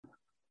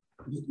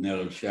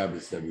Erev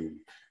Shabbos, everyone.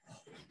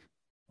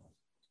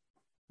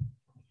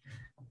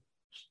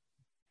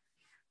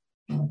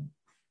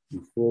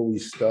 Before we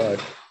start,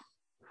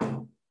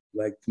 I'd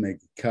like to make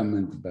a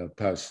comment about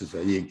Parshas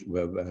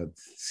Vayikra, about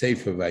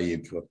Sefer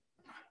Vayikra.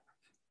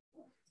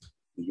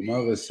 The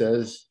Gemara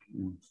says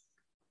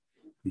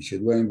you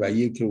should learn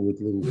Vayikra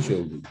with little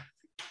children,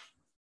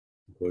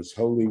 because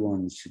holy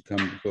ones should come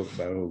to talk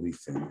about holy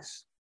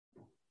things.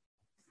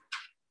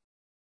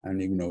 I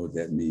don't even know what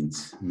that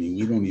means. I mean,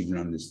 we don't even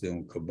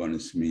understand what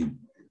Kabbanis mean.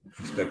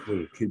 Expect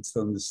little kids to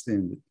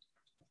understand it.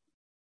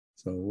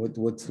 So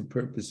what's the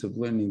purpose of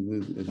learning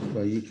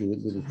Vayikra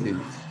with little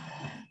kids?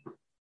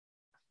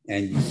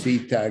 And you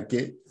see,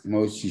 Take,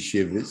 most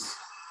yeshivas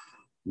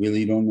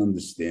really don't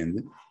understand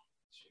it.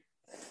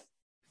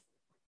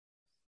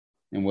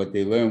 And what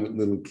they learn with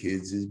little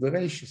kids is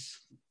Bereshis.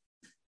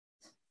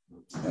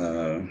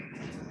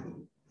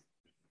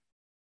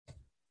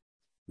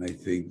 I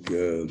think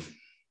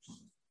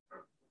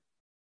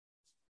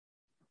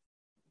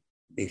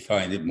they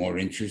find it more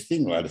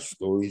interesting, a lot of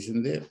stories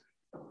in there.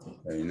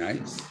 Very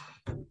nice.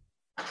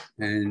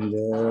 And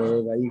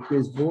Vayikra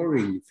is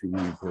boring, if you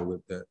want to call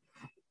it that.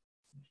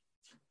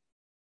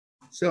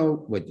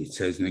 So what it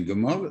says in the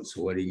Gemara,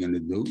 so what are you going to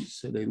do?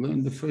 So they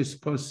learn the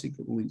first pasuk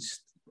at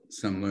least.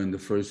 Some learn the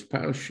first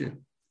parsha.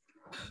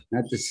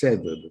 Not the Seder,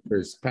 the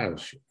first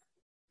parsha.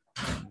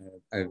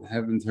 I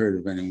haven't heard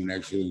of anyone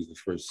actually learns the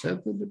first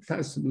Seder, but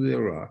possibly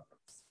there are.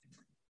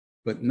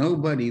 But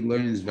nobody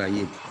learns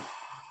Vayikra.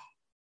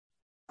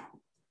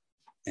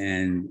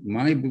 And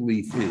my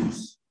belief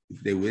is,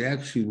 if they would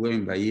actually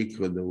learn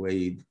Vayikra the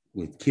way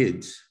with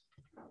kids,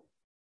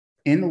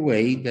 in a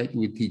way that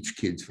we teach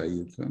kids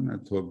Vayikra. I'm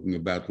not talking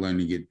about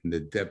learning it in the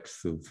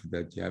depth of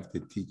that you have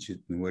to teach it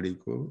in what do you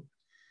call it?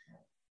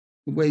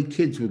 The way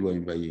kids would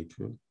learn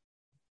Vayikra,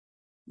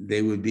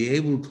 they would be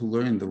able to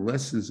learn the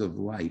lessons of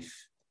life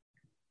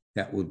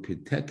that would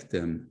protect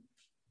them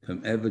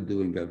from ever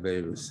doing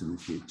Averos in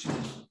the future.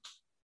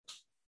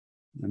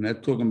 I'm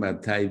not talking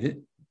about Taiva.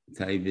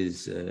 Taiva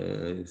is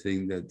a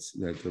thing that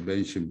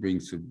Reuven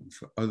brings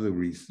for other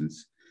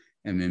reasons,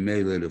 and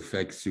Memela it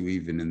affects you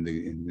even in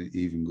the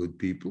even good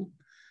people.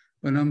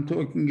 But I'm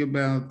talking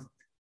about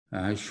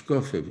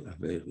Hashkof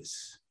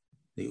Averos.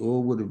 They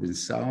all would have been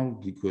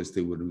solved because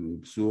they would have been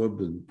absorbed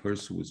when the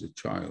person was a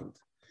child.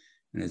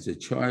 And as a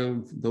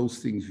child, those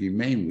things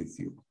remain with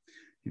you.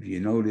 If you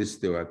notice,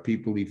 there are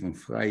people, even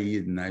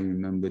Freiyid, and I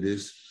remember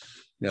this,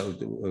 that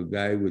a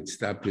guy would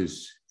stop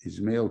his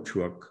mail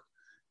truck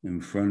in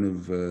front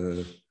of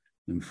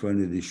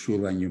the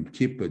shul on Yom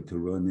Kippur to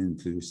run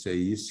into, say,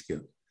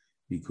 Yiska,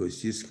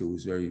 because Yiska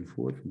was very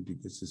important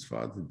because his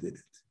father did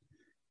it.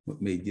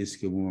 What made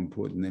Yiska more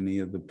important than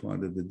any other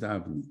part of the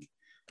davening?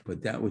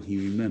 But that what he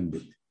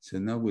remembered. So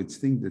in other words,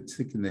 things that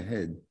stick in the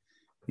head,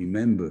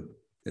 remember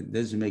that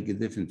doesn't make a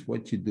difference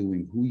what you're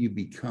doing, who you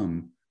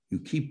become, you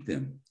keep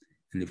them.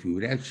 And if we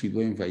would actually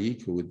learn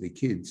Vayikra with the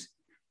kids,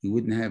 you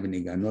wouldn't have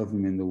any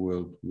Ganovim in the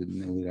world,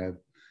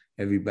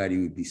 everybody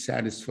would be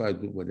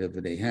satisfied with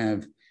whatever they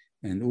have,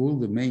 and all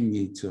the main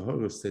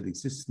Yetziharos that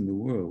exist in the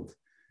world,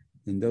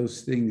 and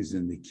those things,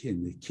 and the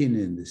kin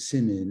and the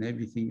sinner and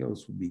everything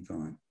else would be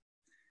gone.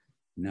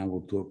 Now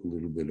we'll talk a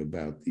little bit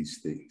about these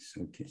things.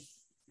 Okay.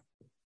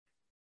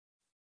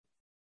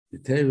 The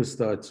Torah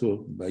starts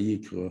off by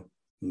Vayikra,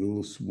 a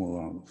little small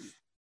aleph.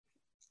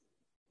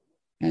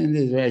 And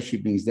as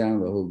Rashi brings down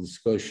the whole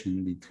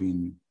discussion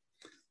between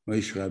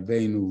Moshe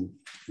Rabbeinu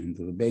and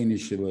the Rebbeinu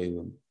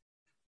Sholom,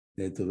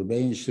 that the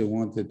Rebbeinu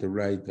wanted to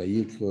write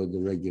Vayikra the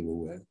regular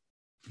way,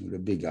 with a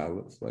big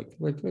aleph, like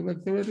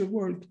the regular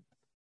word.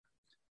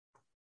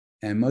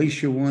 And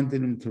Moshe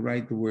wanted him to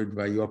write the word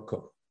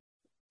Vayokar,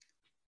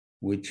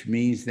 which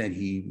means that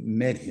he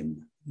met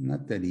him,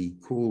 not that he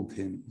called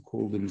him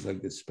as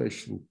like a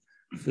special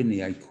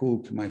thing. I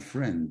called to my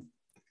friend.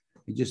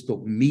 I just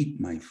don't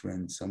meet my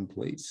friend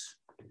someplace.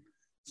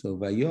 So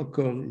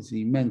Vayokar is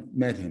he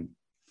met him.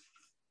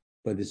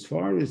 But as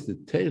far as the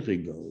Torah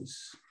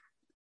goes,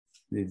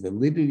 the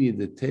validity of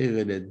the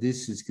Torah that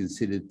this is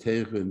considered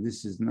Torah and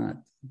this is not,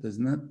 does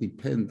not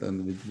depend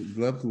on the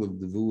level of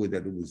the Vua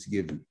that it was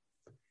given.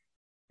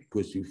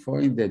 Because you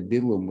find that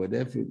Bilam,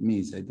 whatever it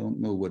means, I don't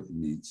know what it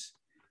means,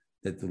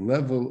 that the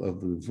level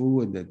of the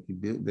Vua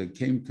that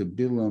came to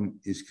Bilam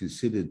is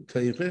considered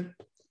Torah,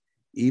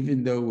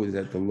 even though it was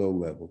at the low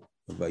level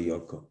of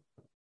Vayokar.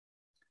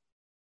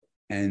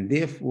 And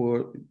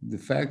therefore, the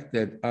fact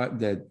that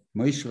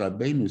Moshe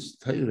Rabbeinu's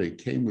Torah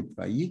came with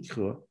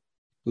Vayikra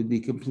would be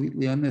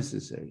completely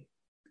unnecessary.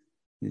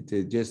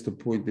 It's just a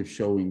point of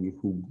showing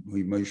who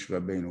Moshe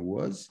Rabbeinu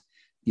was,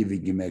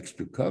 giving him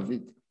extra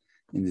covet,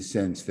 in the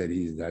sense that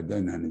he's the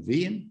Adon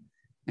HaNeviim,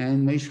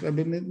 and Moshe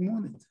Rabbeinu didn't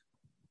want it.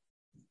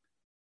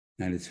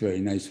 And it's very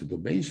nice for the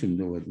Rebbeinu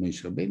know what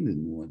Moshe Rabbeinu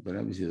didn't want, but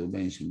obviously the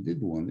Rebbeinu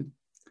did want it.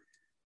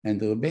 And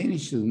the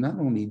Rebbeinu not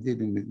only did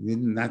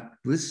not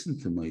listen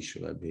to Moshe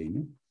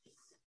Rabbeinu,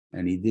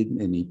 and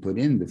he put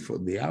in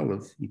the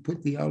aleph, he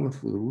put the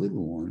aleph with a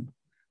little one.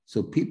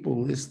 So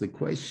people ask the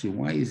question,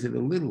 why is it a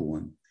little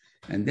one?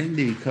 And then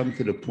they come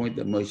to the point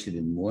that Moshe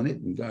didn't want it,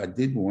 and God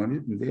did want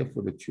it, and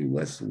therefore the true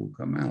lesson will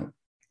come out.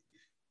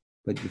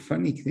 But the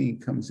funny thing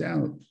comes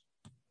out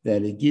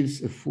that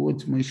it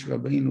affords Moshe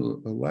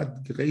Rabbeinu a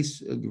lot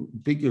grace, a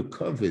bigger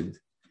covered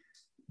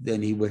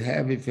than he would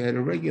have if he had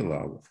a regular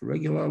Aleph. A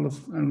regular Aleph,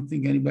 I don't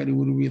think anybody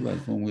would have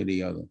realized one way or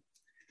the other.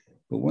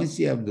 But once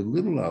you have the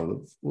little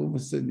Aleph, all of a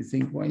sudden you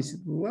think, why is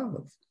it the little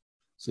Aleph?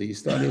 So you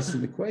start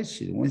asking the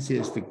question. Once you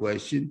ask the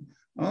question,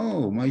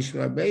 oh, Moshe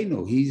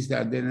Rabbeinu, he's the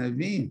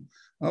Adonavim.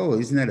 Oh,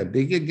 isn't that a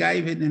bigger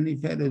guy than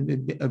if he had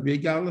a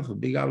big Aleph? A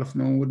big Aleph,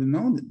 no one would have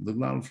known it. The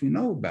Aleph, you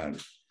know about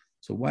it.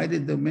 So why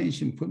did the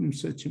mention put him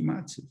such a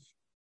matzav?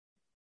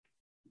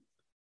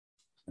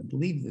 I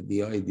believe that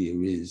the idea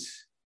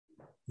is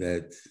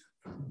that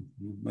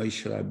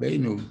Moshe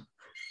Rabbeinu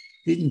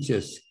didn't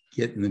just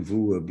get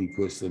nevuah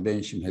because the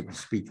mention had to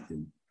speak to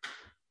him.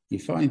 You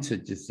find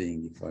such a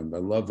thing. You find by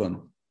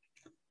Lavan,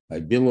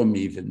 by Bilam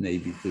even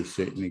maybe to a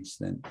certain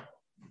extent,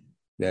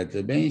 that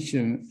the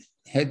mention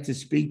had to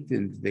speak to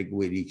him to take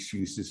away the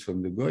excuses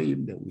from the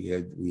Goyim, that we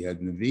had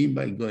Nevi'im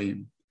by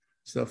Goyim,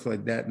 stuff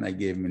like that, and I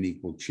gave him an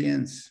equal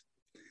chance.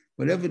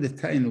 Whatever the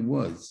time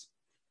was,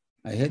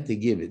 I had to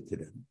give it to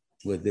them,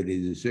 whether they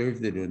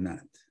deserved it or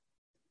not.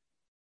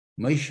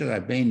 Moshe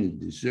Rabbeinu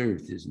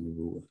deserved his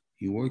nevuah.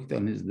 He worked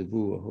on his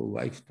nevuah a whole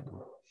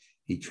lifetime.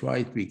 He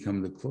tried to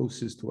become the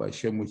closest to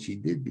Hashem, which he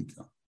did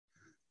become,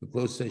 the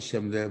closest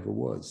Hashem there ever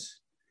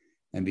was.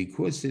 And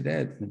because of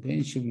that, the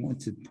Rebbeinu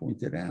wanted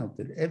pointed out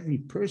that every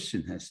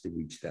person has to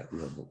reach that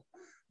level.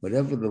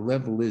 Whatever the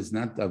level is,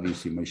 not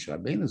obviously Moshe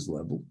Rabbeinu's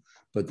level,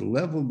 but the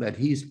level that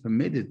he's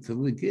permitted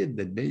to give,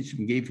 that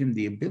Rebbeinu gave him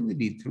the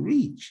ability to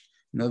reach.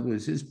 In other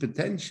words, his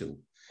potential.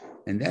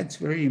 And that's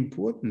very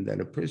important, that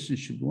a person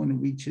should want to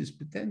reach his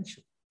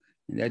potential.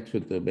 And that's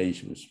what the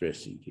Rebbeinu was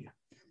stressing here.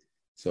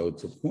 So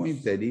it's a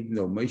point that even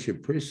though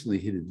Moshe personally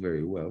hit it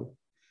very well,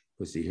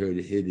 because he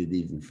hit it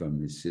even from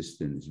his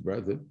sister and his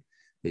brother,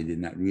 they did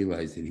not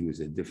realize that he was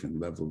at a different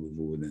level of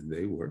war than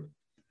they were.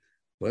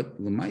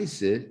 But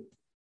Lamaisa,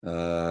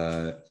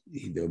 the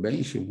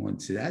Rebbeinu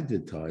wants it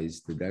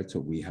advertised that that's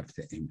what we have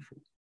to aim for.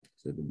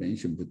 So the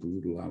Rebbeinu put the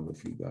little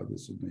Aleph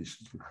regardless of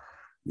Moshe's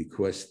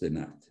request or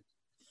not.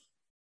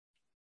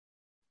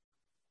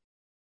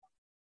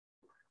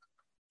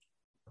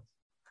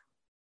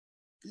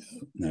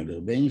 Now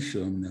the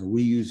Rebbeinu, now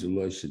we use a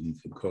lotion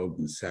for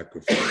korban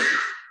sacrifices.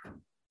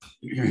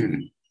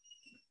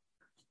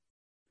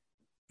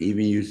 He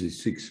even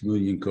uses 6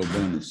 million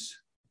korbanos.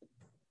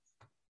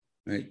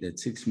 Right,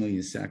 that's 6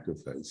 million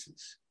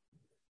sacrifices.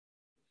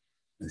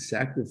 A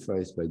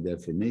sacrifice, by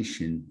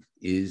definition,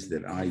 is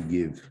that I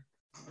give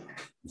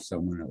to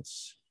someone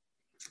else.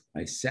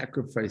 I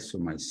sacrifice for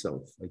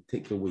myself. I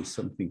take away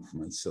something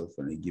from myself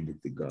and I give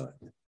it to God.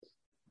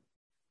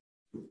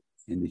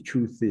 And the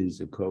truth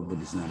is, a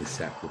korban is not a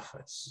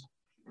sacrifice.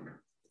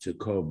 It's a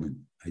korban.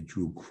 I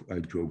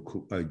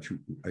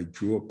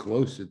draw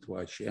closer to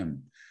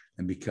Hashem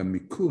and become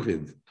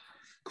mikuriv,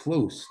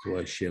 close to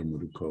Hashem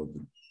with a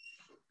korban.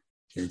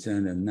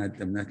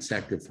 I'm not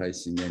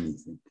sacrificing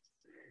anything.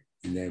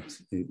 And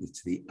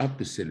it's the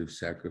opposite of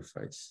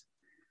sacrifice.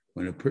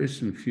 When a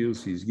person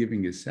feels he's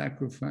giving a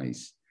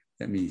sacrifice,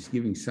 that means he's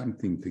giving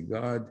something to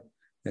God.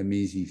 That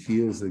means he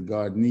feels that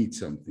God needs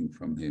something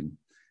from him,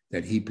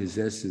 that he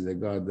possesses that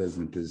God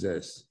doesn't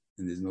possess.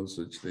 And there's no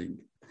such thing,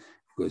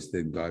 because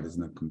then God is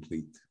not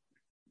complete.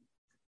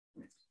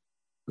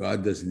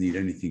 God doesn't need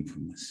anything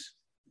from us.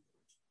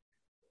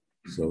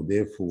 So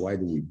therefore, why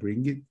do we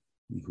bring it?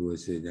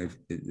 Because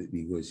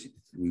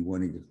we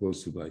want to get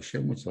closer to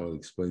Hashem, which I'll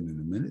explain in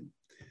a minute.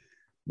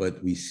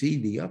 But we see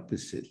the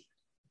opposite.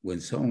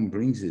 When someone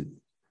brings it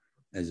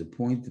as a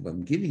point of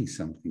I'm giving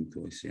something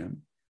to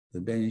Hashem, the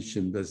Ben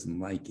Hashem doesn't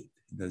like it.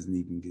 He doesn't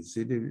even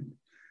consider it.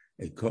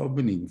 A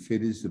korban, if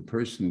it is the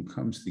person who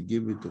comes to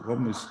give it to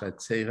Romus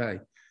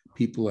Chatzerai,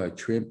 people are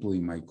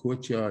trampling my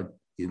courtyard.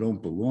 You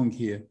don't belong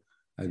here.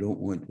 I don't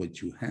want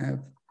what you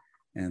have.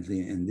 And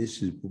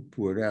this is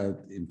poured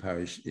out in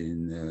Parshas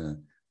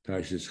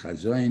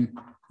Chazoin,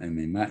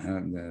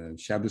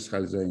 Shabbos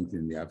Chazoin,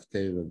 in the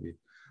Haftarah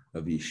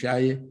of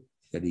Yeshaya,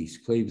 that he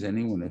claims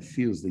anyone that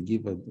feels they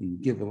give a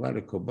lot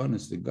of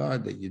korbanos to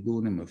God, that you're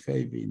doing him a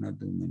favor, you're not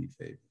doing him any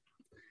favor.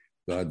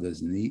 God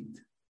doesn't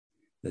eat,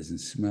 doesn't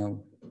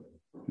smell,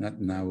 not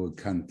in our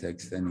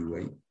context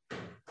anyway,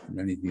 or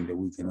anything that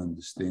we can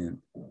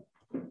understand.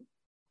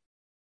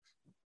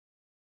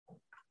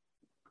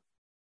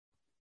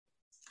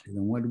 And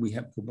then what do we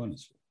have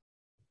korbanos for?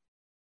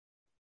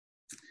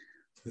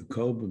 The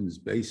korban is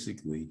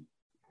basically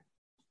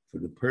for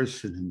the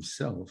person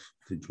himself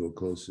to draw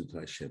closer to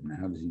Hashem. Now,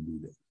 how does he do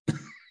that?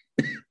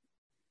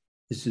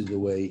 This is the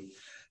way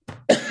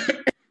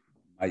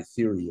my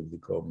theory of the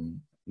korban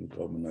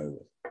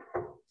oil.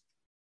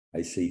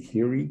 I say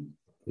theory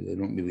because I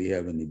don't really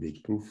have any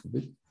big proof of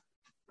it,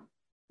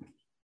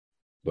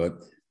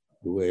 but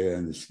the way I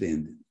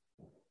understand it.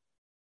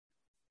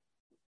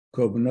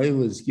 Korban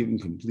oil is given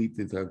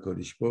completely to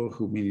HaKadosh Baruch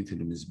Hu, meaning to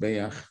the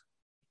Mizbeach.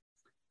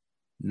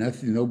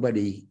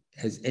 Nobody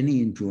has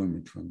any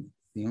enjoyment from it.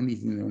 The only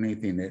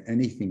thing that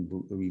anything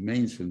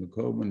remains from the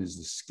korban is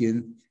the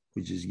skin,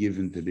 which is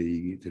given to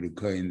the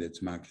kohen that's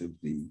makriv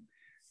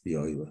the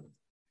oil.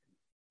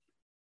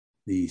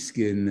 The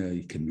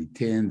skin can be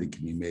tanned, it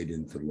can be made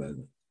into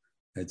leather.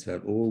 That's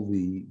about all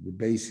the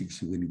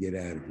basics you're going to get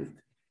out of it.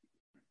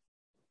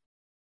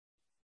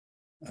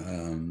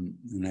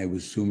 And I would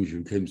assume if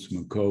it comes from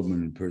a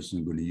korban, the person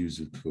is going to use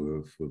it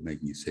for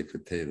making a sefer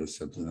Torah or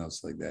something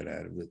else like that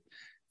out of it.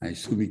 I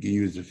assume he can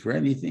use it for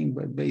anything,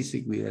 but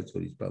basically that's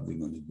what he's probably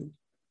going to do.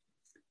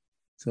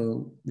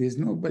 So there's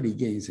nobody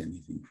gains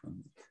anything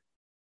from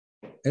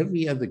it.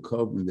 Every other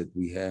korban that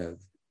we have,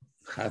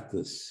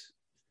 chatas,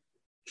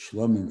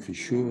 shlomim for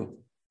sure,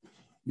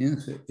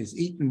 mincha, is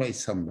eaten by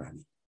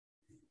somebody.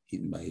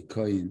 Eaten by a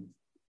kohen,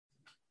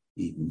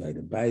 eaten by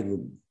the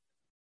Bible.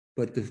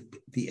 But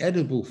the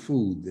edible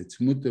food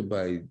that's mutter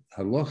by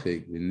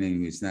halachic,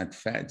 meaning it's not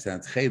fat, it's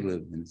not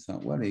chaylev, and it's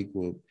not what I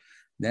call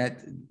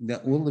that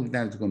all of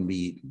that is going to be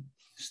eaten.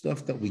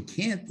 Stuff that we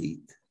can't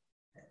eat,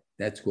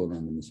 that's going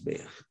on the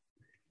mizbeach.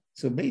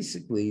 So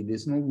basically,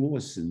 there's no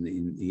loss in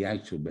the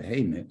actual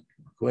behemoth.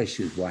 The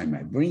question is, why am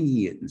I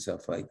bringing it and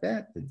stuff like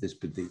that at this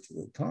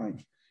particular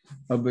time?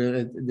 But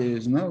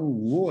there's no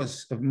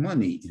loss of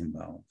money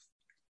involved.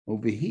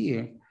 Over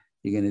here,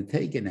 you're going to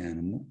take an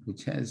animal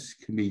which can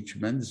be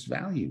tremendous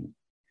value,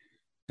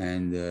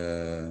 and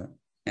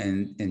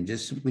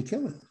just simply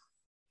kill it.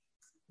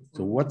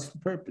 So what's the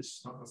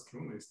purpose?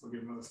 They still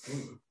give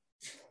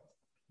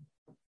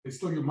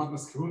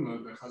matnas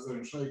kahuna, the chazer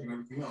and shayk and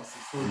everything else.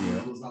 They still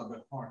lose out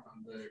that part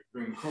on the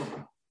grain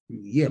korban.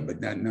 Yeah,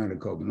 but not a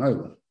korban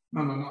oil.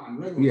 No, on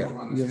regular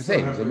korban. Yeah, I'm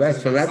saying. So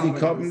that's for every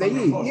korban they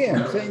eat.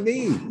 Yeah, I'm saying they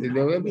eat.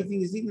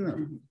 Everything is eaten up.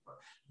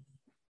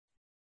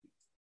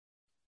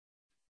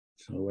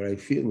 So what I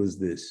feel is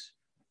this.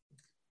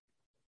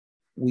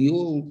 We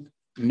all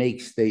make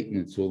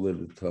statements all of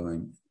the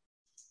time,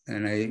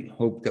 and I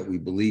hope that we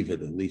believe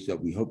it, at least that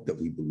we hope that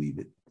we believe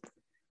it,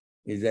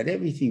 is that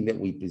everything that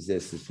we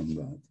possess is from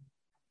God.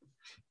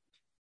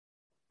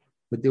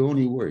 But they're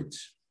only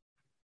words.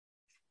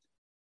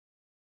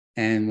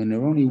 And when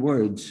they're only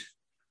words,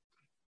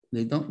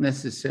 they don't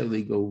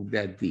necessarily go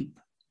that deep.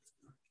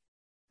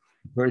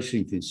 A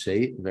person can say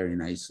it very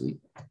nicely,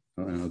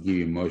 and I'll give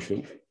you a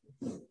motion.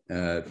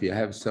 If you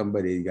have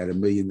somebody got $1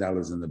 million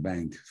in the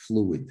bank,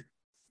 fluid,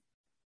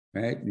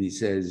 right? And he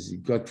says,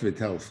 Gott wird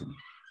helfen.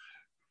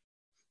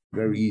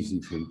 Very easy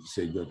for him to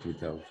say Gott wird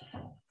helfen.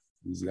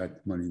 He's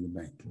got money in the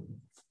bank.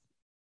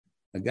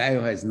 A guy who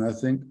has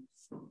nothing,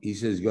 he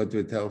says Gott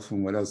wird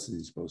helfen. What else is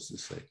he supposed to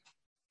say?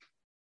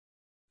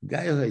 A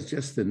guy who has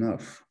just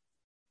enough,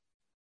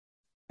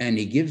 and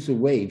he gives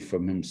away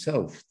from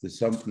himself to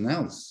something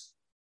else,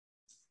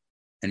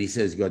 and he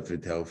says Gott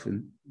wird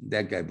helfen,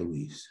 that guy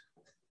believes.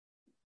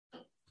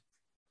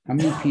 How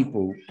many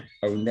people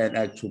are in that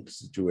actual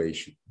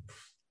situation?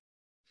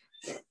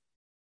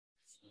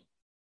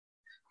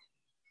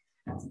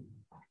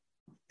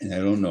 And I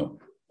don't know.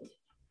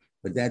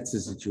 But that's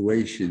a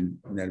situation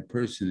that a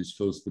person is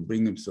supposed to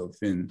bring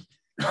himself in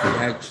to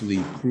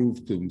actually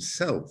prove to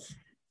himself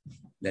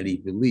that he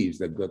believes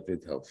that God will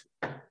help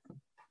him.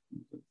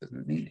 It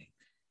doesn't mean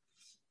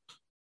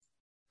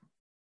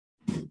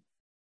it.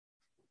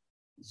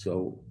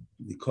 So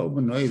the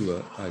korban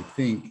oila, I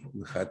think,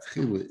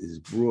 l'chatchila is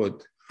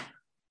brought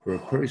for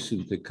a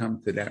person to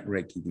come to that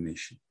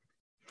recognition.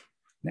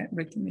 That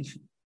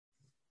recognition.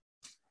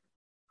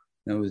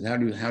 In other words,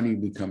 how do you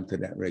become to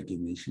that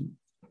recognition?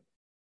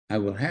 I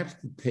will have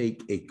to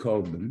take a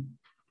korban,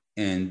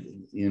 and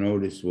you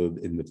notice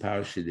in the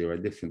Parshas there are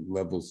different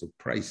levels of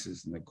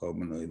prices in the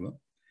korban oila,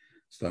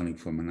 starting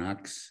from an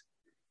ox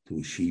to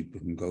a sheep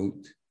and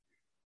goat,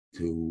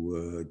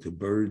 to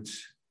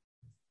birds,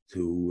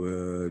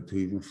 to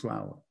even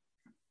flour.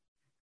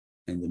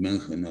 And the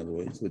mincha, in other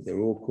words, but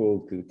they're all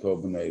called to the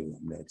korban oila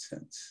in that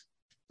sense.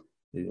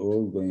 They're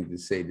all going to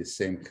say the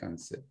same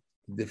concept,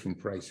 different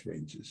price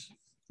ranges.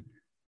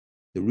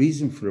 The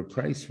reason for the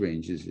price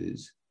ranges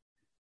is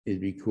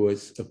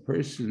because a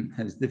person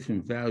has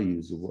different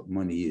values of what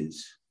money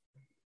is.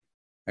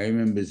 I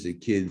remember as a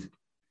kid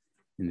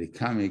in the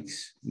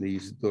comics, they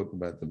used to talk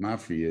about the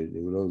mafia. They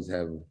would always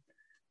have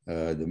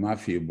the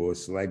mafia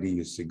boss lighting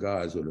his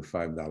cigars with a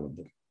 $5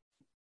 bill.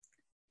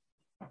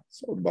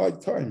 So by the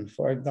time,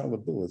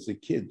 $5 bill as a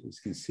kid was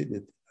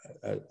considered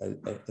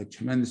a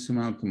tremendous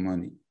amount of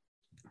money.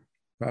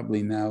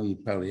 Probably now you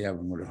probably have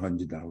them with a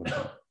 $100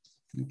 bill.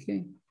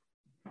 Okay.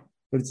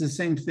 But it's the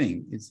same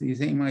thing. It's the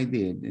same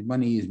idea.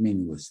 Money is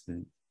meaningless.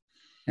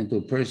 And to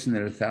a person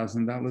that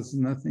 $1,000 is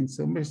nothing,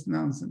 so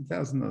 $1,000 is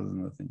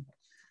nothing.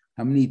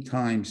 How many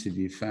times have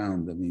you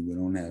found, I mean, we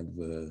don't have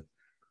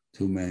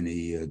too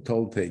many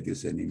toll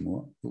takers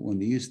anymore, but when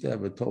they used to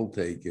have a toll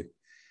taker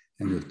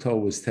and the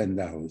toll was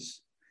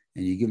 $10,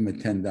 and you give him a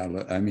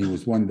 $10, I mean, it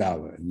was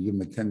 $1, and you give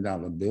him a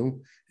 $10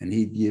 bill, and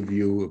he'd give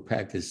you a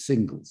pack of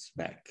singles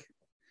back,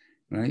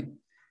 right?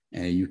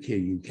 And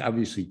you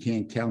obviously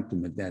can't count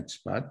them at that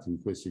spot,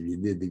 because if you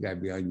did, the guy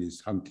behind you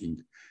is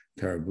hunking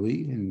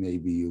terribly, and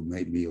maybe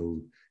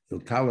you'll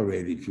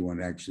tolerate it if you want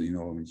to actually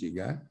know how much you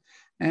got.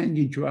 And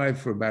you drive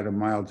for about a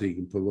mile till you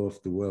can pull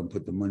off the well and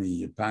put the money in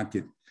your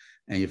pocket,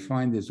 and you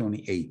find there's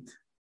only 8.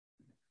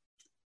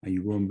 Are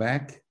you going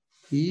back?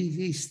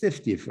 He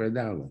stiffed you for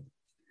 $1.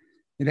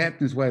 It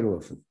happens quite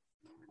often.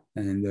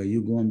 And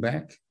you going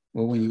back?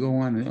 Well, when you go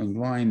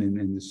online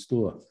in the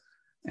store,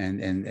 and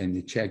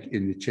the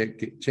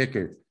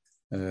checker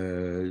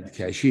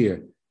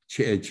cashier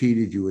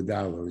cheated you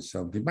 $1 or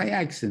something by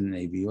accident,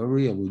 maybe, or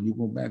real, will you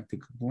go back to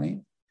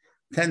complain?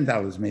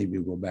 $10 maybe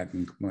you go back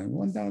and complain.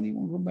 $1 you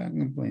won't go back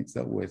and complain. It's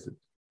not worth it,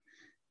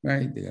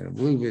 right? They got to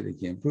believe it. They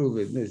can't prove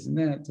it. This and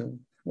that. So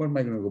what am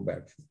I going to go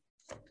back for?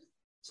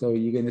 So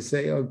you're going to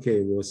say,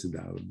 okay, lost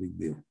 $1, big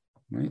deal,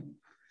 right?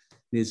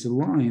 There's a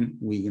line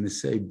where you're going to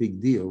say big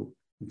deal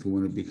until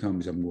when it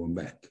becomes I'm going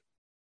back.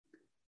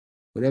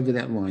 Whatever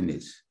that line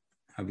is,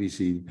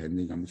 obviously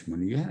depending how much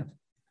money you have.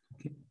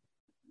 Okay.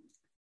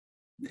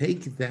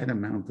 Take that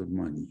amount of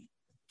money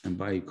and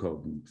buy a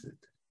korban with it.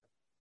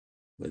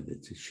 Whether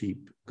it's a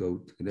sheep,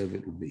 goat, whatever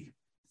it will be,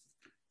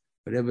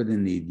 whatever the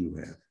need you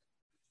have.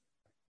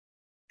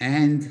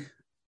 And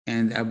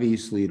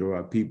obviously there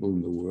are people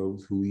in the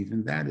world who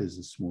even that is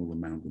a small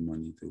amount of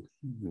money to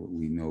what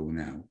we know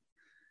now.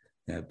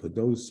 But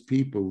those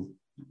people,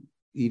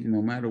 even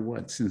no matter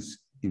what, since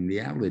in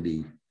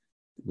reality,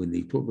 when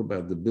they talk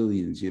about the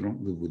billions, you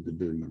don't live with the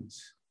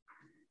billions.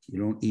 You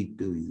don't eat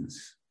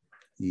billions.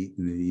 You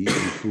eat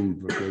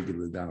food for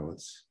regular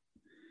dollars.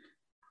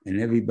 And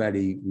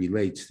everybody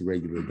relates to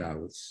regular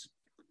dollars.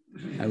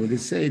 I would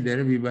say that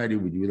everybody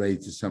would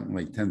relate to something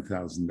like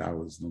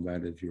 $10,000, no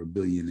matter if you're a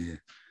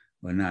billionaire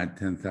or not.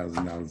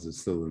 $10,000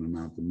 is still an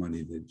amount of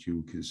money that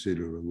you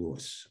consider a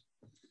loss,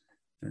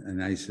 a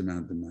nice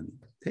amount of money.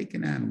 Take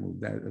an animal of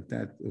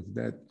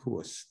that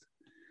cost,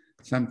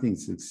 something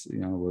that's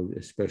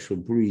a special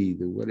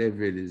breed or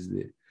whatever it is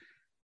there,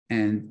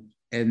 and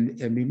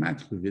be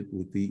matched with it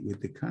with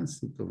the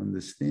concept of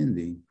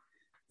understanding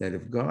that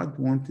if God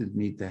wanted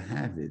me to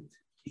have it,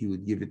 he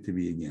would give it to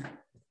me again.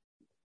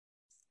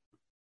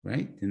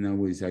 Right? In other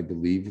words, I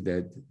believe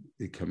that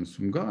it comes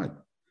from God.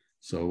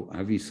 So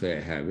obviously I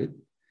have it.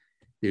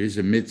 There is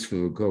a mitzvah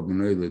of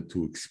korban olah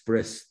to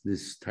express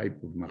this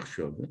type of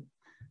machshava.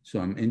 So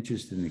I'm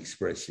interested in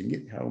expressing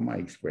it. How am I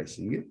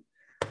expressing it?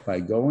 By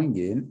going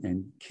in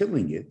and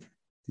killing it,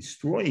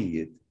 destroying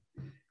it,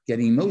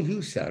 getting no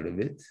use out of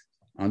it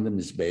on the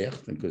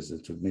mizbeach, because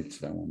it's a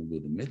mitzvah, I want to do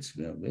the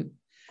mitzvah of it,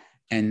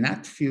 and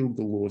not feel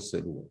the loss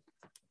at all.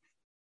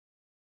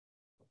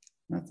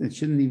 It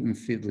shouldn't even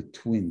feel a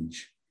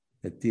twinge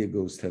that there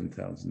goes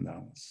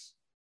 $10,000,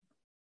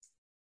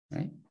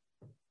 right?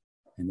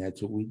 And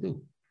that's what we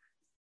do.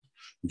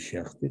 We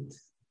shecht it.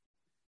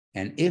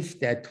 And if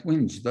that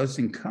twinge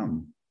doesn't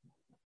come,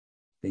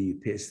 then you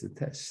pass the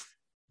test.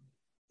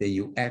 Then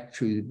you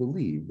actually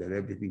believe that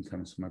everything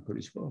comes from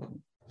HaKadosh Baruch Hu,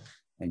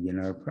 and you're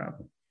not a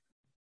problem.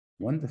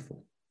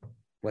 Wonderful.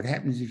 What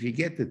happens if you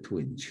get the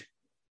twinge?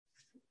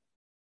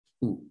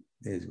 Ooh,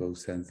 there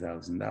goes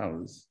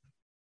 $10,000.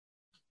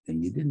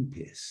 Then you didn't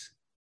pass.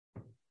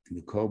 And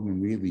the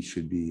korban really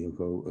should be a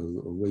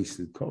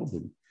wasted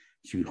korban.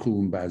 It should be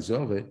chulun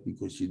ba'azorah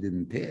because you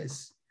didn't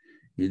pass.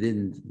 You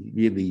didn't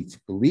really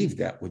believe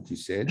that, what you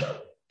said,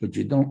 but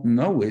you don't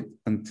know it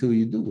until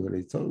you do what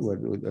I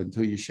told you,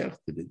 until you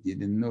shechted it. You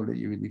didn't know that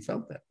you really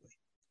felt that way.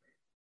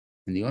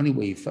 And the only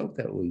way you felt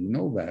that way, you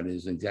know about it,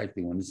 is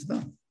exactly when it's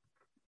done.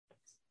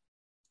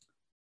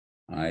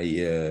 I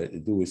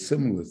do a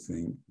similar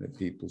thing that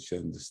people should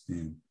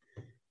understand.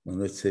 Well,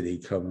 let's say they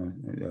come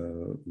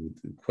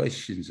with the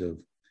questions of,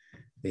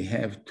 they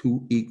have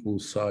 2 equal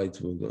sides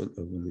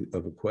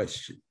of a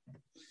question.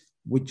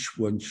 Which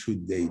one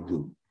should they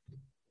do?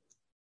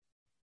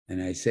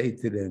 And I say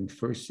to them,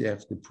 first you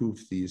have to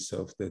prove to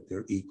yourself that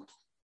they're equal.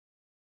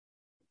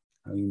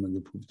 How are you going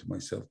to prove to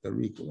myself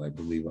they're equal? I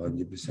believe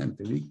 100%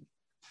 they're equal.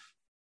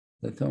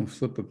 Let them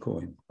flip a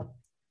coin.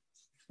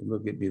 They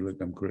look at me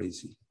like I'm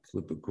crazy.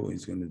 Flip a coin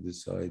is going to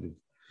decide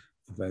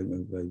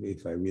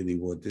if I really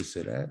want this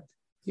or that.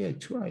 Yeah,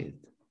 try it.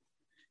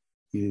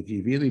 If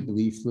you really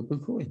believe, flip a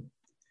coin.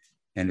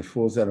 And it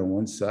falls out on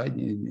one side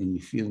and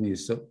you feel in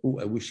yourself, oh,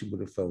 I wish it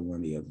would have fallen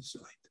on the other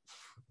side.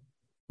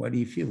 Why do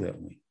you feel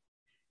that way?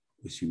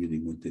 Because you really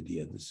wanted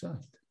the other side.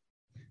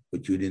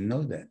 But you didn't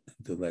know that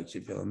until it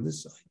actually fell on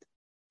this side.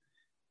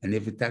 And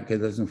if it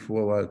doesn't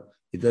fall out,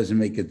 it doesn't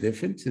make a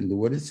difference in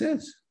what it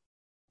says.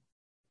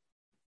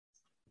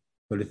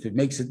 But if it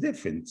makes a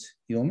difference,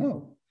 you'll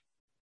know.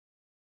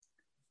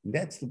 And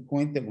that's the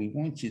point that we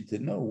want you to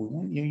know. We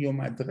want you, your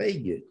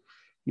madrege.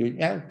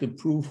 You're out to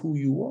prove who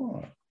you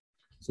are.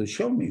 So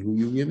show me who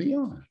you really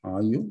are.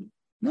 Are you?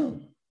 No.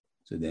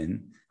 So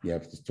then you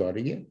have to start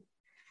again.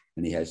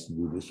 And he has to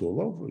do this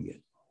all over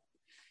again.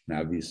 And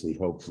obviously,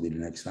 hopefully the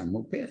next time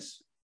we'll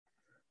pass.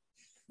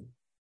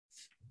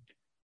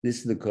 This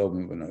is the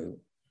korban olah.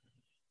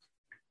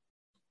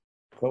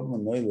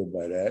 Korban olah,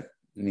 by that,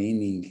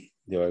 meaning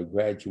there are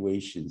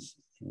graduations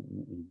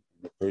in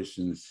the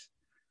person's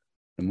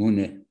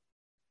emunah,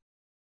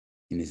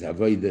 in his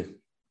avodah,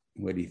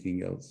 or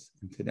anything else.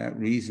 And for that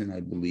reason, I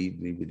believe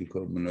maybe the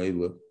korban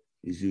olah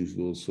is used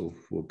also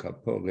for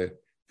kapara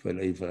for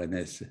Eiver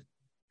Anessa.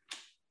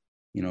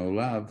 You know,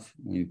 love,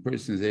 when a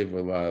person is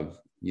Eiver love,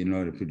 you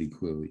know it pretty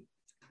clearly.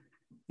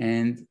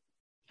 And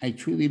I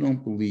truly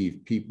don't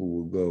believe people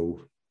will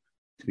go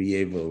to be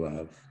Eiver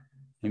love.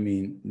 I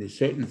mean, there's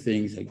certain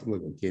things, like,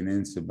 look, I can't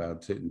answer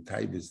about certain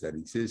types that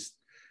exist.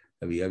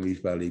 I mean,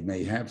 everybody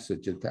may have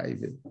such a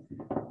type.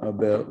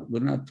 But we're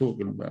not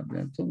talking about that.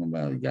 I'm talking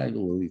about a guy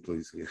who will eat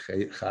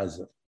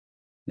chazer.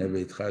 Never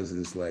ate chazer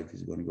this life.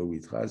 He's going to go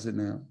eat chazer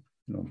now.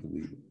 I don't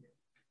believe it.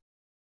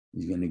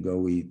 He's going to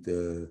go eat,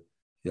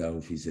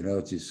 if he's in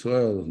Eretz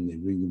Yisrael and they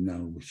bring him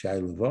now shai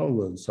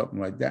levola and something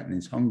like that, and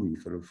he's hungry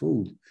for the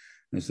food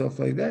and stuff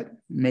like that,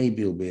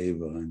 maybe he'll be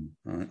able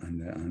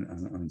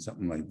on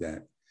something like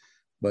that.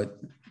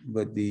 But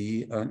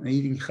the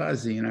eating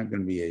chazer, you're not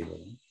going to be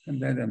able, and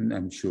that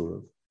I'm sure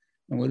of.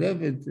 And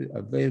whatever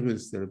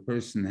averos that a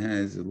person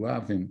has,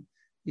 loving,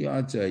 the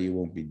odds are you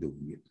won't be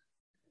doing it.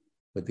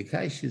 But the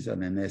kaish is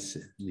on an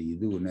essay, you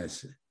do an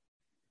essay.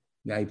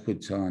 Guy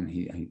puts on,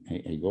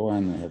 I go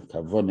on and have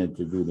kavanah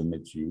to do the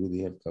mitzvah. You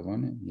really have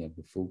kavanah? You have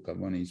the full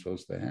kavanah you're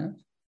supposed to have?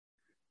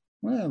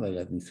 Well, I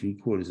got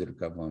 3/4 of the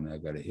kavanah. I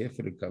got a half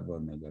of the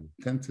kavanah. I got a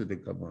tenth of the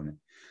kavanah.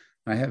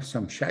 I have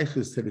some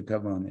shaykhs to the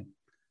kavanah,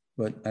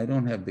 but I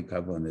don't have the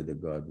kavanah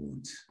that God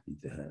wants me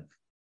to have.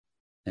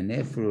 And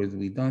therefore,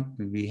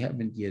 we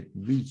haven't yet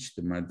reached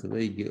the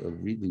madrega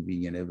of really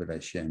being an Eved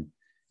Hashem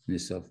in the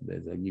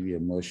self-bed. I'll give you a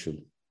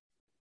moshel.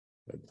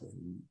 But,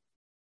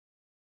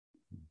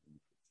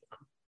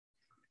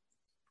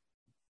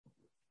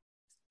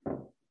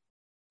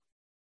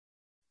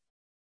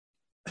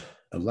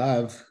 a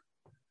love,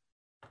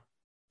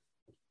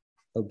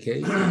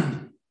 okay,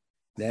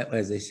 that,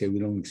 as I say, we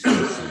don't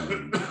expect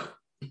something.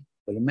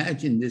 But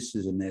imagine this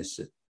is an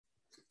essay.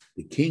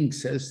 The king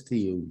says to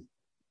you,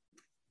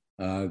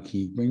 can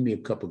you bring me a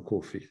cup of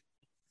coffee?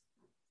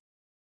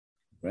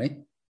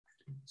 Right?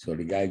 So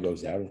the guy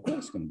goes out, of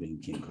course, going to bring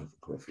king a cup of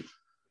coffee.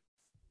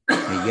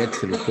 He gets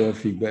to the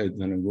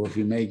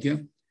coffee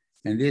maker,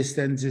 and there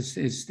stands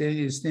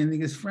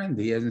standing his friend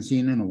he hasn't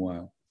seen in a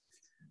while.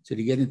 So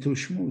they get into a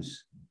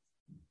schmooze.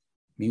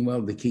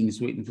 Meanwhile, the king is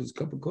waiting for his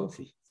cup of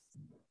coffee.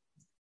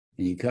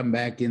 And you come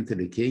back into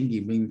the king,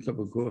 you bring a cup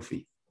of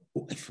coffee.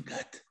 Oh, I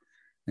forgot.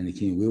 And the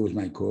king, where was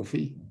my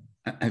coffee?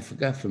 I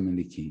forgot from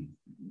the king.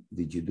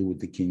 Did you do what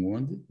the king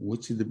wanted?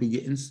 What's the bigger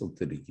insult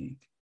to the king?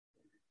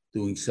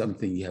 Doing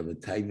something you have a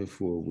taiva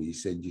for where you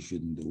said you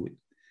shouldn't do it,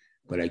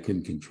 but I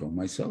couldn't control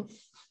myself.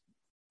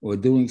 Or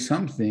doing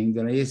something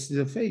that I asked as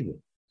a favor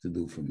to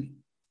do for me.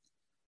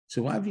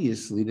 So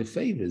obviously the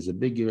favor is a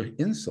bigger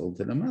insult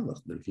to the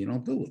melech, but if you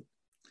don't do it.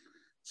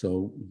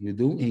 So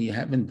you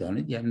haven't done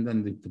it, you haven't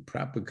done the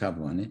proper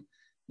kavanah,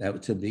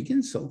 that's a big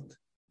insult.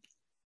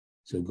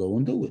 So go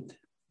and do it.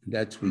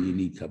 That's where you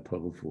need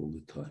kapara for all the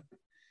time.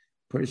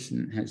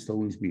 Person has to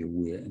always be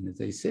aware, and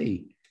as I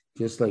say,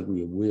 just like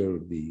we're aware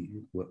of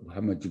how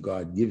much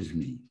God gives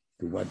me,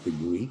 to what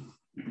degree,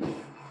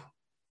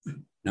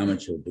 how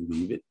much I'll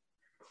believe it,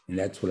 and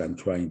that's what I'm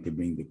trying to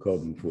bring the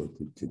korban for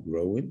to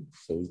grow in.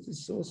 So this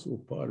is also a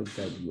part of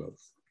that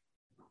growth.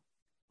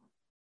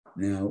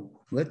 Now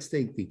let's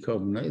take the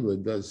korban oila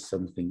does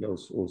something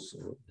else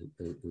also.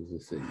 Is a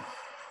thing.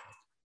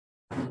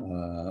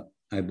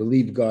 I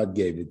believe God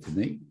gave it to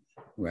me,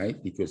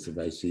 right? Because if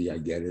I see I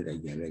get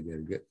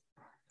it.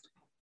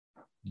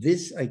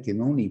 This I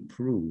can only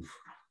prove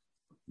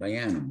by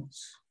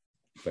animals.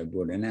 If I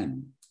brought an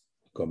animal,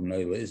 korban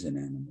oila is an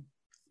animal.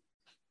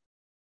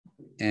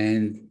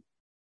 And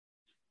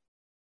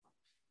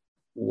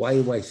why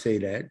do I say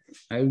that?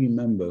 I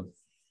remember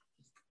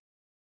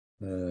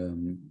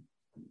when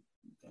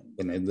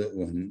I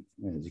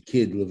was a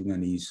kid living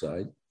on the east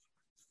side,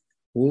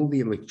 all the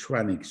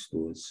electronic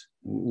stores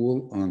were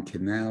all on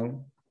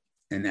Canal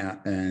and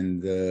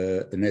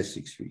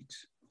Essex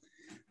Streets.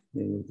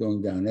 They were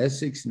going down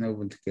Essex and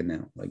over to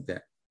Canal, like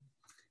that.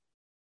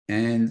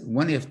 And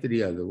one after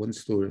the other, one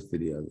store after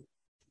the other.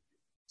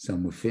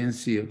 Some were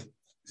fancier,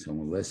 some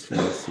were less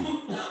fancy.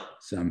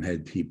 Some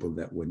had people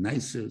that were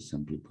nicer,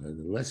 some people had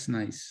less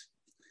nice.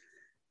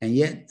 And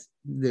yet,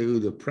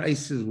 the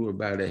prices were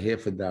about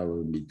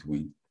 $50 in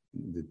between,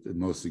 the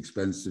most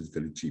expensive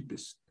to the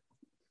cheapest.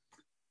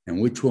 And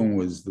which one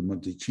was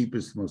the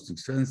cheapest, most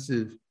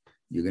expensive?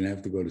 You're going to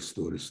have to go to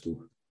store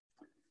to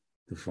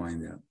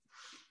find out.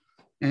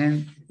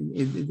 And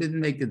it didn't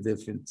make a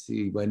difference.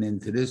 You went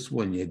into this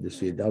one, you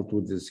dealt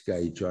with this guy,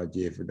 you charged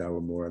you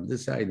 $50 more on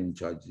this item,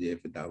 charged you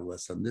 $50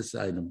 less on this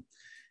item.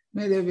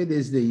 Whatever it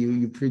is that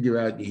you figure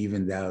out, you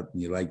evened out,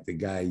 and you like the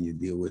guy, you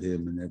deal with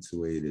him, and that's the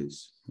way it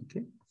is.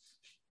 Okay.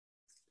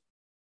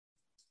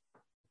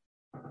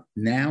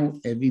 Now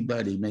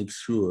everybody makes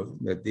sure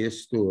that their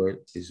store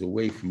is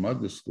away from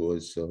other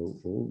stores, so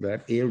all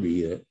that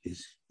area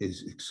is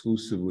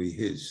exclusively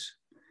his.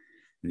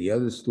 And the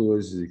other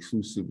stores is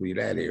exclusively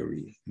that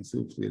area.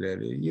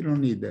 You don't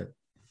need that.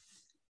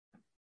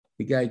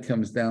 The guy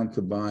comes down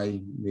to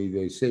buy,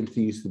 the same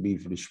thing used to be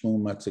for the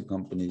Shmuel Matzah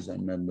companies. I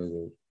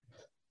remember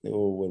they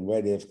all went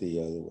right after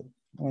the other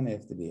one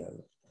after the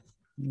other.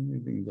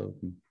 Everything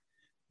open.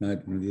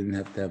 You didn't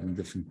have to have in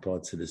different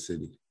parts of the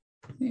city.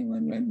 They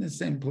went right in the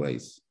same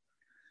place.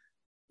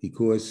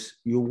 Because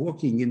you're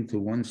walking into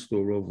one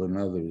store over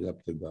another is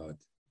up to God.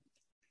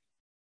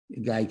 A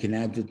guy can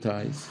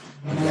advertise,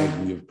 a guy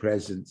can give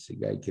presents, a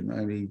guy can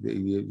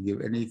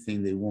give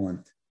anything they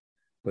want.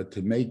 But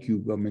to make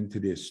you come into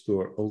their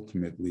store,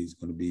 ultimately, is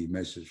going to be a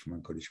message from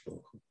HaKadosh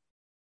Baruch Hu.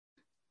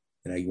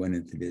 And I went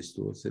into their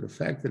store. So the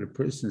fact that a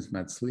person is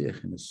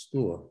matzliach in a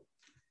store,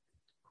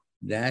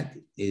 that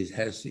is,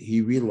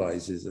 he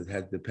realizes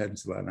it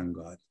depends a lot on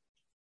God,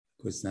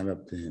 because it's not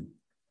up to him.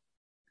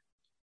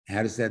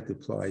 How does that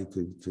apply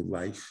to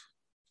life?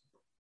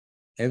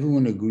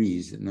 Everyone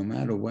agrees that no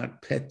matter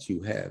what pet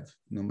you have,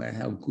 no matter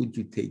how good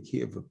you take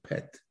care of a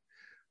pet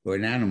or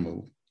an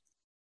animal,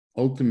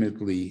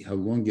 ultimately, how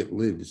long it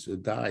lives or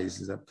dies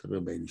is up to the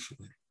Reuven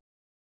Sholom.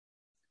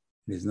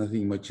 There's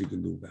nothing much you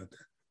can do about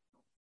that.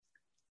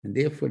 And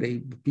therefore,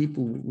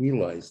 people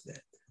realize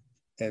that,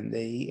 and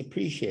they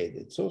appreciate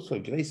it. It's also a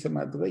grace of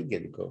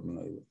madrega to go.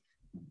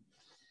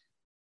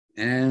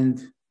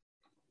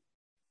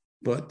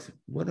 But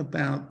what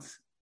about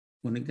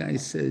when a guy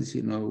says,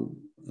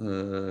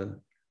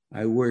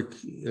 I work,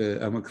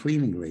 I'm a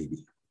cleaning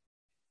lady,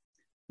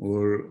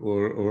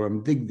 or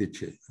I'm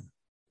ditch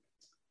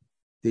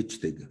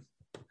digger,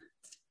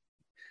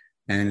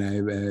 and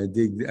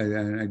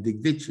I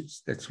dig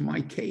ditches. That's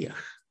my keach.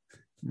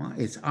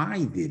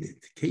 I did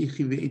it.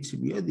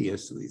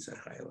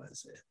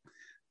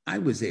 I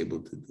was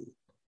able to do it.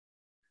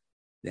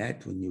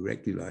 That, when you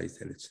recognize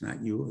that it's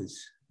not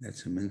yours,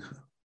 that's a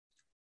mincha.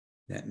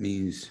 That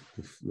means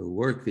the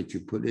work that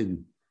you put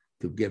in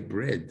to get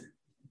bread,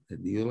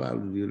 that you allow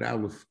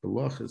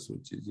halachas,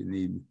 which is you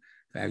need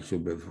actual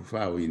bread for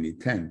flour, you need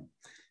 10.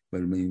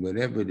 But I mean,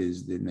 whatever it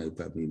is, they know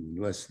probably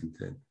less than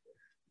 10.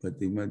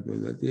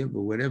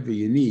 But whatever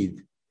you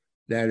need,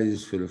 that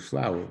is for the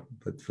flour.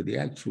 But for the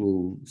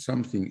actual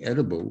something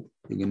edible,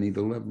 you're going to need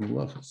 11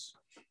 halachas.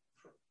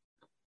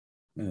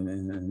 And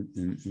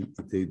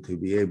to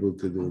be able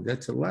to do it.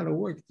 That's a lot of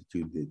work that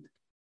you did.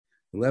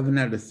 11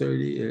 out of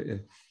 30,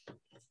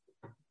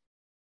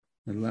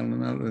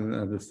 11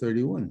 out of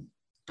 31.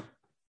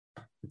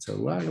 It's a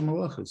lot of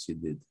malachas you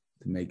did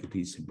to make a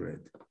piece of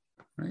bread,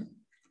 right?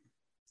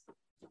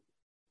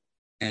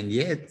 And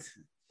yet,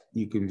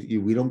 we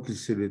don't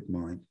consider it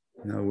mine.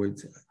 In other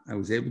words, I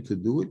was able to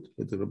do it,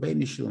 but the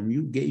Reuven Sholom,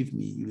 you gave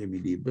me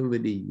the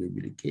ability, you gave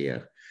me the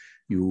care,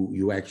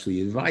 you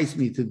actually advised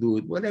me to do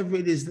it. Whatever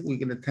it is that we're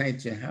going to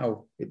teach you,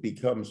 how it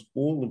becomes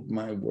all of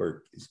my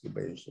work is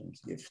Reuven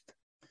Sholom's gift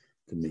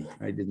to me.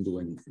 I didn't do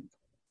anything.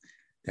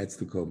 That's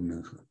the Kol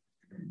Mincha.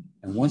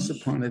 And once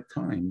upon a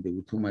time, there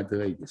were two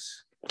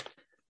madregas.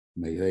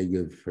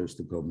 Madrega first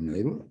the Kol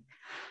Mincha,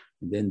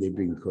 and then they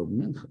bring Kol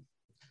Mincha.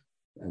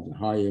 As a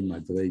higher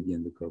madrega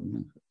in the Kol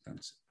Mincha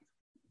concept.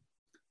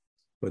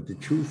 But the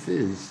truth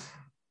is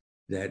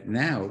that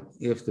now,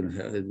 after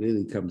it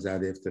really comes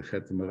out after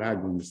Chet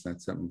Meraglim, it's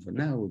not something for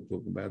now, we'll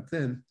talk about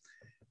then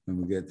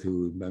when we get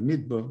to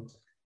Bamidbar.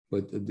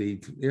 But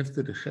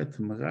after the Chet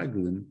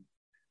Meraglim,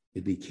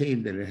 it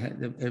became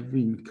that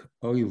every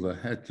oiler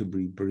had to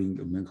bring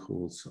a mincha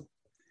also.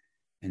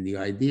 And the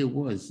idea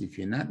was, if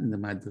you're not in the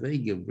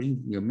madrega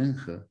bringing a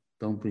mincha,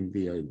 don't bring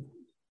the oiler.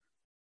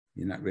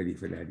 You're not ready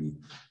for that either.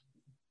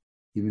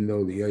 Even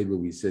though the oiler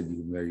we said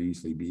you can very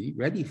easily be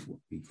ready for,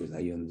 because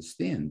I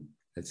understand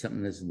that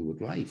something has to do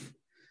with life,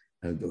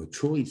 or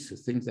choice, or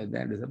things like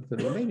that is up to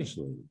the Reuven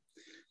Sholom.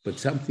 But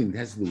something that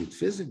has to do with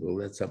physical,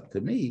 that's up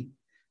to me.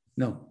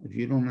 No, if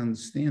you don't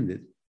understand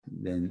it,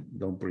 then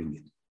don't bring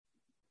it.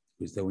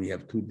 Because then we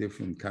have two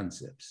different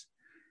concepts.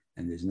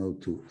 And there's no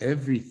two.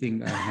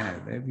 Everything I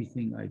have,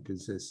 everything I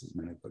possess is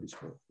Min HaKadosh Baruch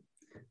Hu.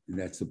 And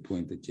that's the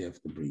point that you have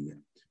to bring out.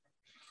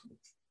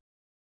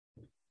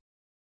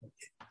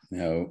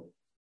 Now,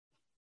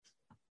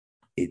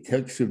 it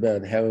talks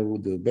about how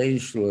the Reuven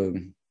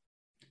Sholom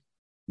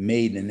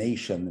made an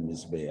Eish on the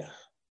Mizbeach. It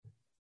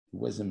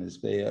was a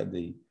Mizbeach,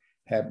 they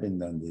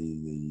happened on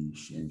the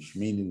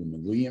Shmini, the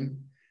Meguyim.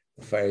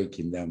 The fire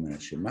came down on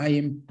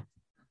Hashemayim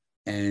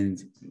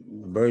and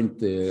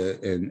burnt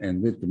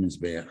and lit the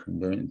Mizbeach,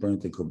 and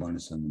burnt the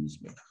Korbanos on the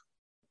Mizbeach.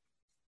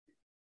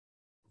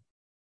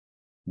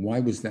 Why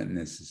was that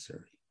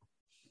necessary?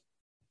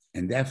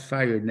 And that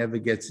fire never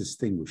gets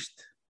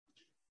extinguished.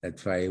 That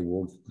fire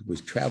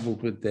was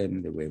traveled with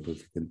them. They were able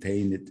to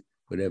contain it,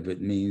 whatever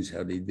it means,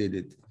 how they did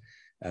it.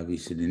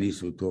 Obviously, the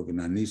Nisim were talking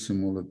on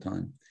Nisim all the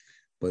time.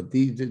 But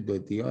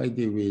the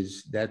idea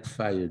is that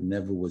fire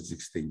never was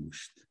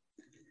extinguished.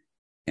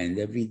 And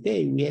every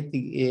day we had to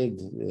add,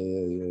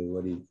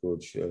 what do you call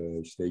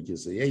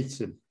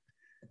it,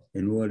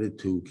 in order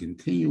to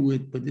continue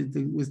it. But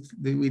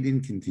we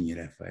didn't continue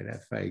that fire.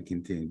 That fire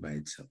continued by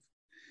itself.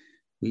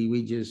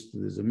 We just,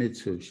 there's a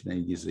mitzvah of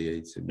Shnei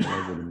Gizayetsim,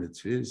 whatever the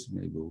mitzvah is,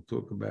 maybe we'll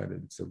talk about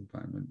it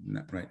sometime, but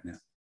not right now.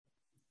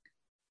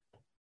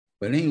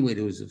 But anyway,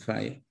 there was a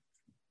fire.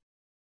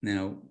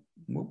 Now,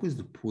 what was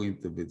the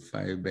point of it,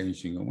 fire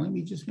benching? Why don't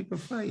we just make a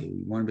fire?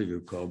 We want to make a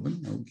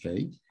korban,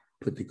 okay.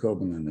 Put the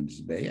korban on the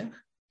mizbeach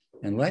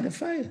and light a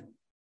fire.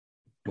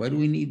 Why do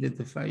we need that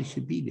the fire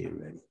should be there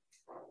already?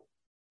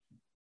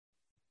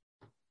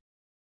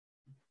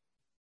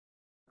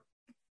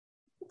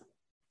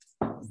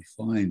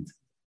 find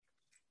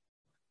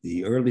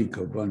the early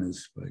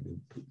korbanos by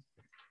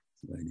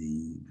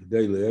the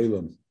Gedolei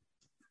Olam,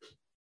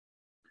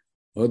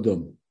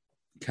 Adam,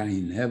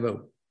 Cain,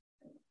 Hevel,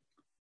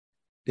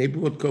 they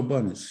brought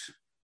korbanos,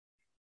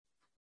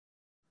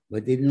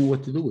 but they didn't know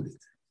what to do with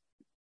it.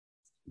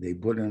 They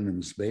put it on the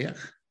Mizbeach,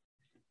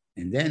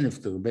 and then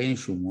if the Rebbeinu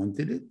Shalom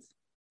wanted it,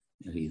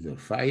 either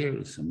fire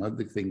or some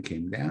other thing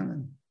came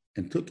down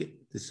and took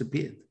it,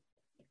 disappeared.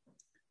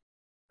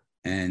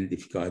 And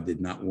if God did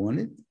not want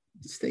it,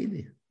 it stayed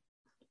there.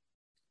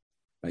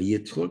 By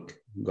Yitzchak,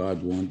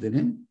 God wanted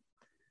him,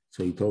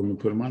 so he told him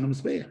to put him on a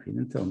Mizbeach. He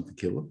didn't tell him to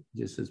kill him,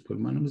 he just says put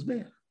him on a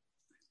Mizbeach.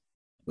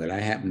 But I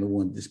happen to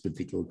want this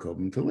particular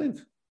korban to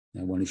live.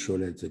 I want to show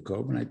that it's a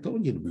korban. I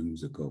told you to bring him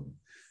as a korban.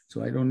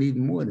 So I don't need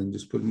more than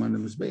just put him on the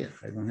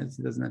Mizbeach.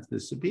 It doesn't have to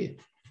disappear.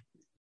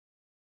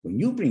 When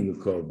you bring a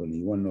korban,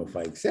 you want to know if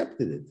I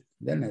accepted it,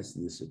 then it has to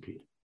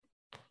disappear.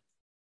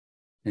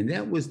 And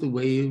that was the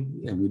way,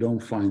 and we don't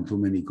find too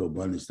many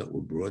korbanos that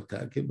were brought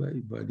by the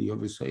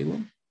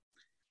Sholom.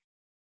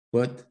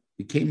 But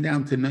it came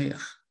down to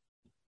Noach.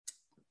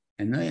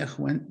 And Noach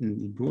went and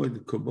he brought the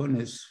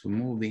korbanos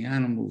from all the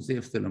animals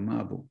after the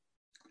Mabul.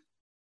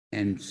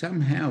 And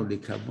somehow the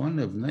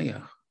korban of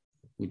Noach,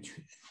 which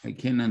I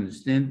can't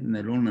understand and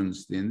I don't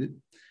understand it,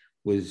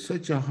 was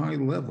such a high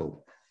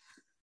level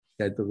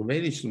that the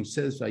Reuven Shalom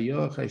says, that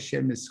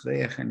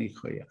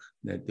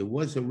there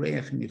was a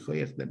reach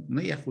nichoyach that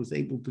Noach was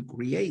able to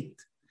create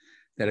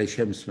that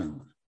Hashem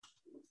smelled.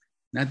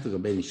 Not the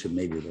Reuven Shalom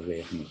made it a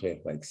reach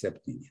nichoyach by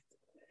accepting it.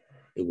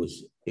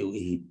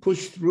 He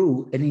pushed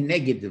through any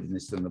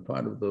negativeness on the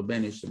part of the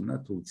Reuven Shalom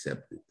not to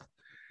accept it.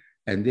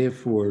 And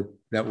therefore,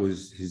 that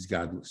was his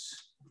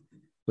godless.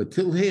 But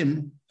till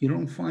him, you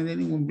don't find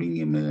anyone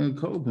bringing him a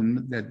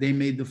korban that they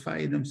made the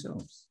fire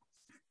themselves.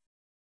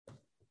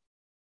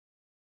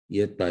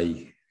 Yet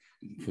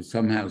for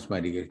some house by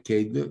the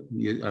Keda,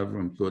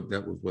 Avram thought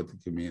that was what the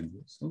command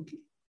was. Okay,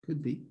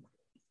 could be.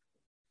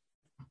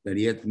 That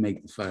he had to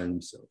make the fire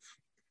himself.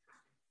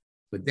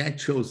 But that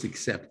shows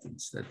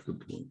acceptance, that's the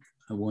point.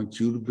 I want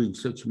you to bring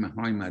such a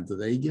high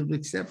madrega of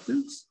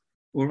acceptance,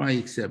 or I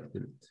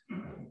accepted it.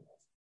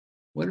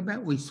 What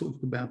about we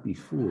talked about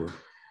before?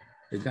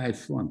 The guy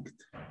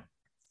flunked.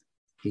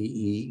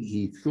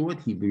 He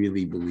thought he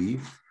really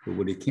believed, but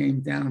when it came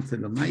down to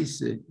the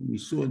Maisa, we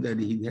saw that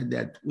he had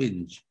that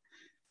twinge,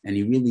 and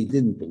he really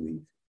didn't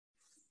believe.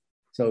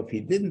 So if he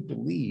didn't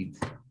believe,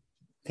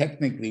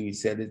 technically we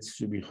said it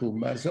should be Chum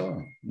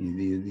Bazar.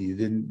 You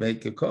didn't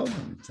make a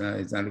korban.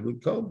 It's not a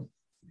good korban.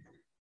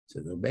 So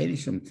the Reuven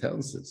Shalom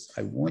tells us,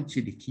 I want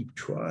you to keep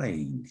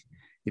trying.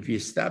 If you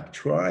stop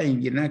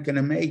trying, you're not going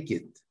to make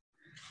it.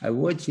 I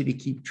want you to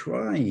keep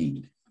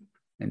trying.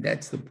 And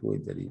that's the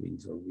point that he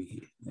brings over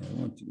here. I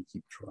want you to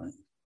keep trying.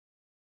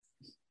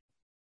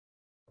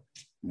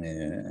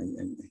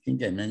 I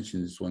think I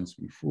mentioned this once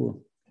before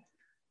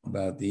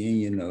about the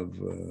union of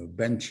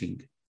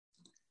benching.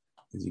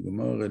 There's a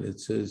Gemara that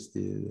says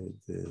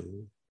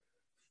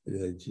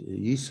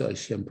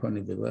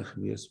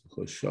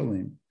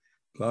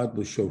God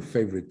will show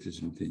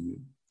favoritism to you.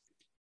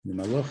 The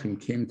Malachim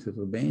came to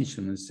the Reuven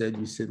Shalom and said,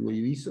 you said, well,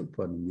 you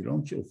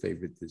don't show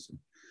favoritism.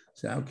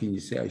 So how can you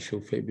say I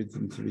show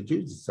favoritism to the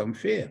Jews? It's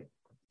unfair.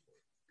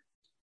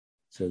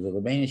 So the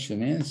Reuven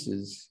Shalom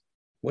answers,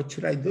 what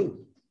should I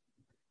do?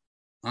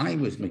 I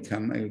was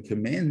commanded,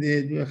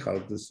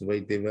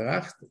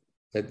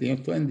 that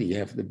you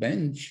have the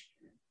bench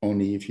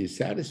only if you're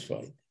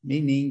satisfied.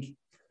 Meaning,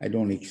 I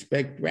don't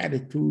expect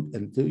gratitude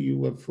until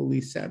you are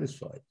fully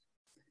satisfied.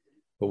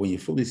 But when you're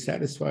fully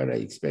satisfied, I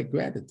expect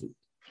gratitude.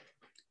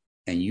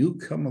 And you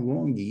come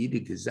along, you eat a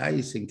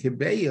kazayas and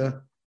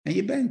kebeya, and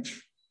you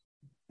bench.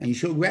 And you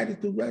show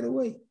gratitude right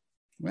away,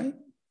 right?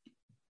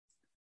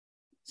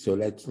 So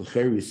that's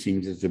the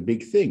seems as a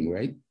big thing,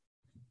 right?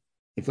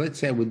 If let's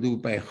say I would do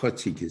it by a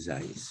chotzi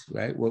kazayas,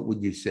 right? What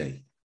would you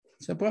say?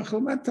 It's a bracha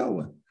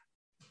l'matala.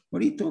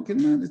 What are you talking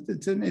about?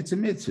 It's a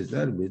mitzvah, it's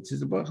not a mitzvah,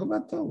 it's a bracha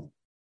l'matala.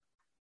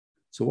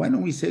 So why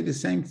don't we say the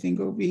same thing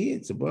over here?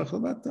 It's a bracha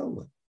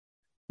l'matala.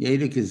 You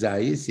ate a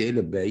kazayas, you ate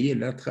a bay, you're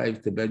not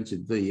chayiv to bench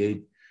until you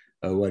ate,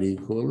 what do you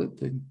call it?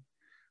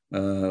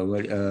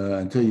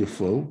 Until you're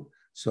full.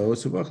 So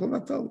it's a bracha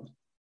l'matala.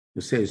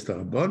 You say it's the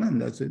Rabbanan,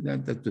 that's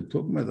the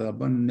talking about. The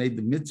Rabbanan made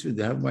the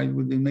mitzvah. Why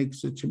would they make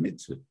such a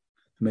mitzvah?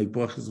 To make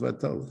brachas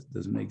l'matala. It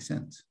doesn't make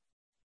sense.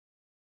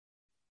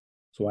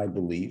 So I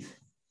believe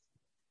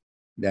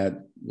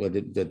that what the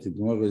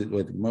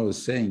Gemara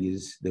is saying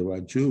is there are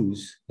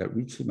Jews that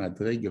reach the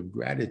madrega of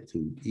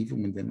gratitude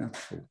even when they're not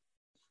full.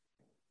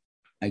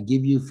 I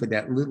give you for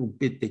that little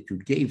bit that you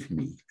gave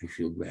me, I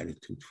feel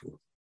gratitude for.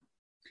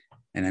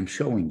 And I'm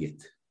showing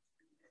it.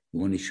 You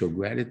want to show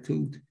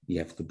gratitude, you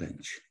have to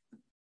bench.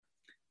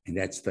 And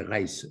that's the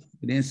Raisa.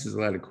 It answers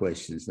a lot of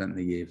questions, not in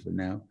the year for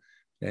now.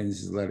 It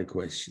answers a lot of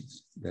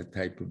questions. That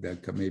type of,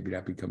 that maybe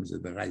that becomes a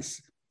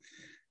Raisa.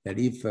 That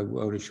if I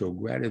want to show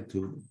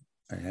gratitude,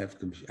 I have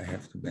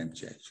to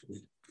bench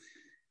actually.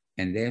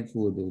 And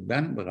therefore the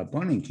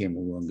Rabbanim came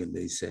along and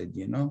they said,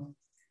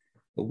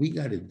 what we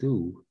got to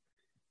do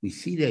we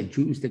see that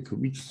Jews that can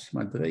reach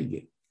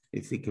Madrege.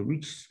 If they can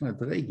reach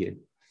Madrege,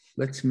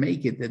 let's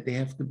make it that they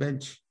have to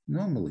bench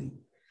normally.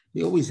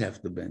 They always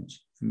have to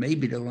bench.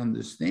 Maybe they'll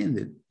understand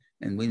it.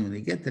 And when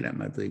they get to that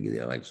Madrege,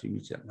 they'll actually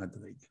reach that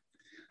Madrege.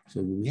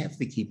 So we have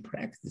to keep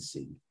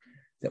practicing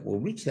that we'll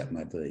reach that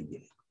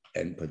Madrege.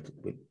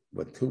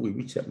 But till we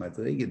reach that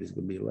Madrege, there's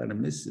going to be a lot of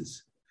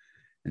misses.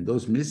 And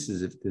those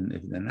misses, if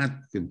they're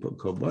not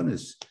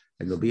korbanos,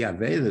 and there'll be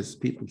averas,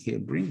 people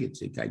can't bring it.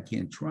 So I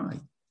can't try.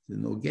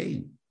 There's no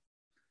gain.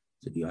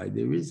 So the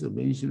idea is, the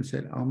Benjamin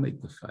said, I'll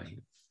make the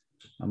fire.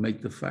 I'll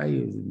make the fire.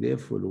 And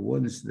therefore, the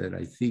ones that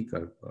I think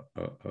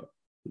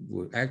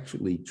will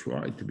actually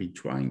trying to reach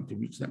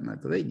that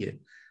Madrege,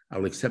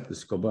 I'll accept the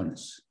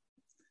korbanos.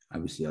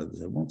 Obviously,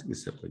 others I won't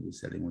accept. Like you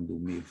said, they won't do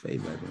me a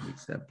favor. I don't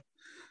accept.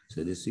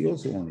 So this he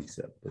also won't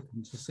accept. But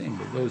I'm just saying,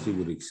 but those he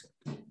would accept.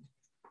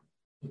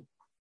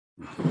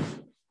 Okay.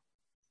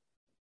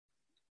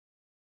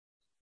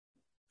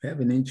 I have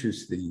an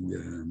interesting.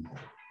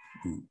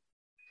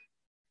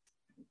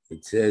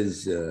 It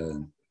says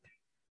if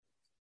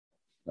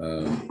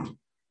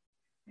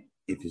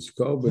it's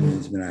korban,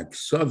 it's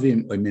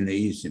minaksavim or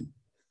minaizim.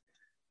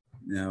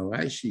 Now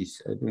Rashi,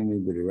 I don't know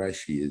what the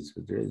Rashi is,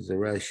 but there is a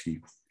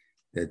Rashi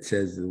that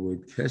says the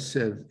word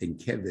kesev and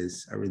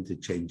keves are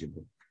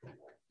interchangeable.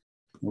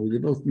 Well, they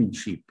both mean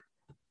sheep.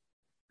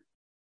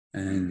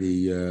 And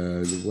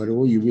what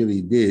all you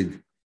really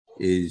did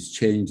is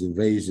change the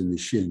vase and the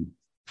shin,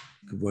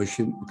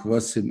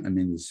 kvasim,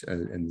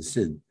 and the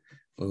sin,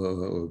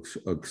 or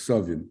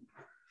ksavim.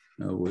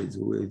 In other words,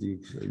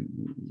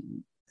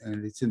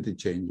 and it's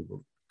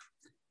interchangeable.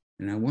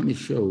 And I want to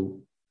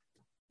show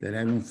that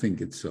I don't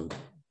think it's so.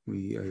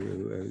 We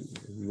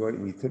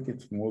took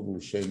it from all the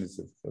Lashonos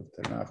of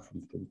Tanakh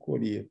from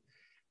Korea.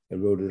 I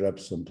wrote it up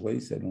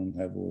someplace. I don't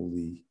have all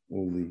the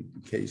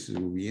cases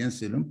where we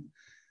answered them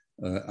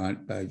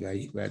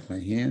at my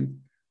hand,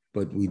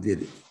 but we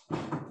did it.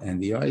 And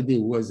the idea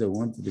was I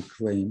wanted to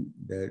claim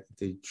that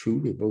they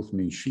both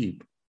mean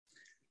sheep,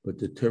 but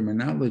the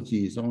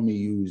terminology is only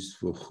used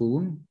for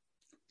chulin.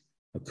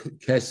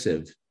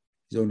 Kesev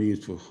is only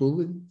used for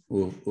chulin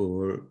or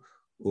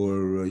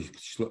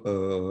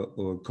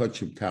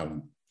kachim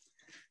talim.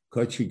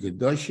 Kachim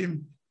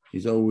kedoshim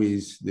is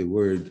always the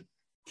word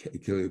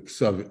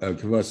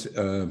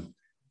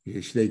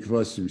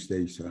kvasim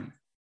stays on.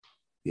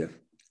 Yeah,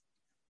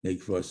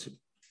 kvasim.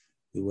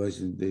 It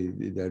wasn't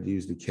that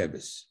used the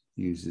kevis,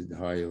 uses the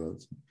higher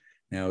levels.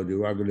 Now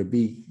there are going to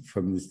be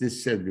from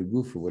this said the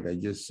goof of what I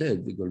just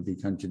said. There are going to be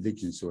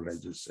contradictions to what I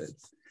just said.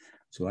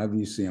 So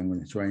obviously I'm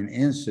going to try and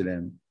answer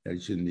them that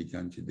it shouldn't be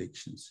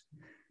contradictions.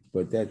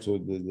 But that's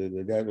what that's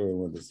what I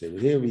want to say.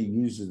 But here he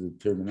uses the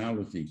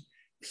terminology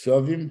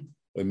ksavim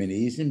or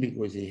meneizim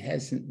because he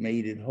hasn't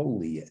made it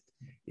holy yet.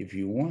 If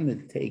you want to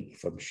take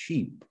from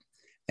sheep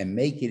and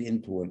make it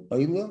into an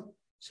oila,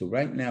 so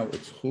right now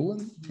it's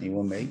chulin, and you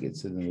will make it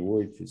so then the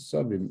word for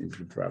ksavim is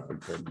the proper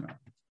terminology.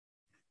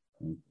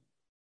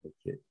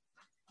 Okay.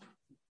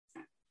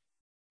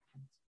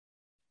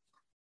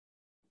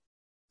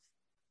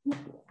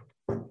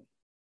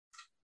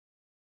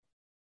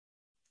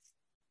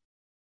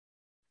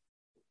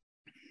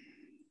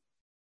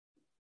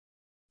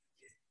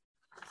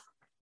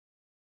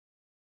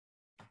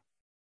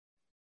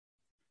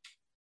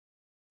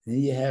 Then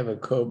you have a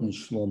korban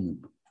Sholom.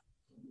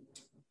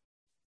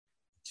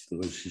 The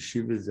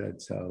Shivas,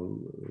 that's how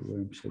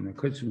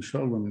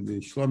Sholom, the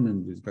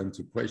Shlomim, there's been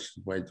some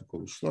questions why to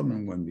call it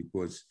Shlomim, one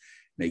because it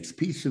makes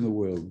peace in the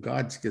world.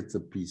 God gets a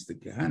piece, the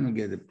Kehanim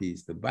get a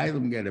piece, the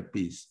Bailam get a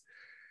piece.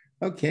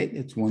 Okay,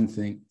 that's one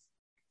thing.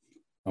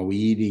 Are we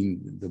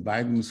eating the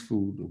Bailam's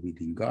food? Are we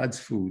eating God's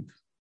food?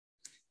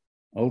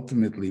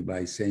 Ultimately,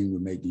 by saying we're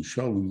making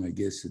Sholom, I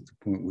guess at the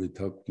point we're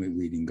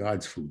eating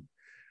God's food.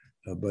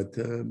 But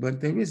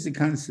there is the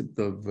concept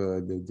of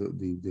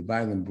the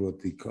Bailam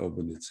brought the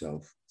korban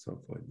itself, stuff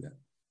like that.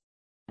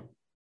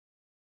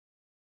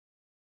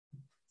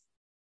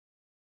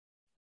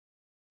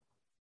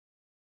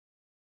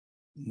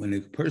 When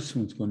a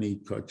person is going to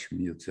eat kachim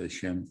Yotze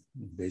Hashem,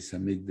 Beis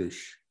Hamikdash,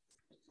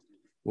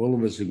 all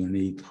of us are going to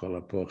eat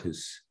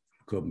chalapochis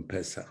korban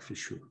Pesach for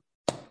sure,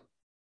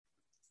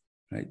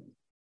 right?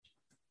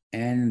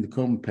 And in the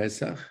korban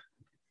Pesach,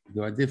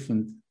 there are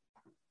different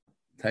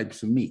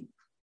types of meat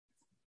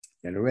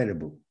that are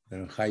edible, that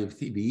are chayav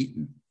to be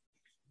eaten.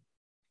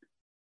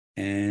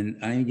 And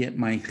I get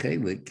my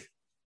chelik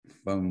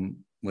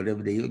from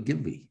whatever they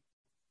give me.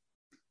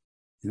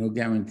 No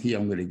guarantee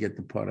I'm going to get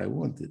the part I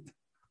wanted,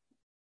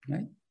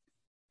 right?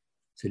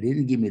 So they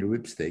didn't give me the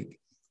rib steak.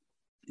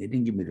 They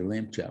didn't give me the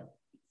lamb chop.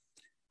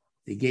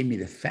 They gave me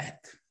the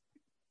fat,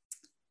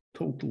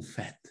 total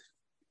fat.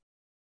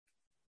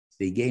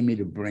 They gave me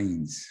the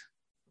brains.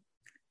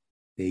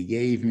 They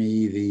gave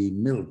me the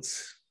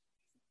milts.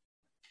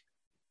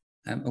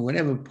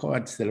 Whatever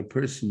parts that a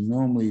person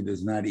normally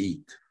does not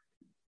eat.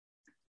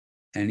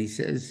 And he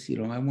says,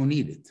 I won't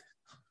eat it.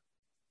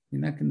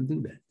 You're not going to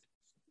do that.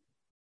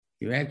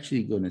 You're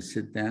actually going to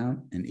sit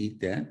down and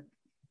eat that,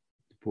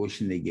 the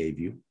portion they gave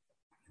you.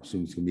 I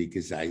assume it's going to be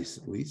kazayis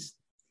at least.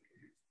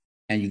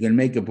 and you're going to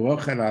make a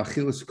bracha al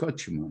achilas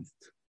kochim on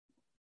it.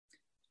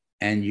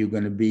 And you're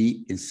going to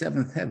be in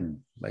seventh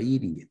heaven by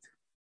eating it.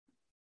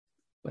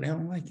 But I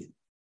don't like it.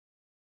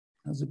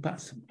 How's it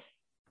possible?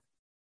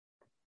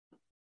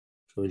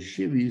 So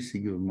Shiur used to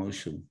give a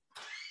motion,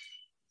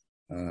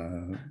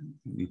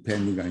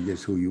 depending on, I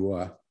guess, who you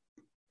are.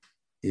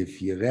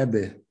 If your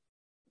Rebbe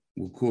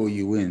will call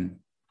you in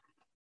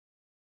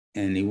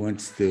and he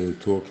wants to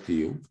talk to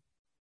you,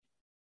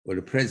 or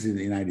the President of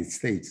the United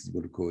States is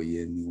going to call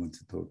you in and he wants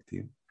to talk to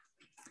you.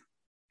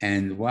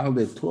 And while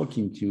they're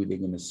talking to you, they're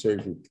going to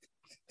serve you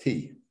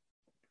tea.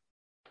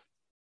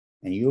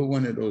 And you're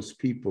one of those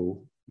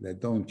people that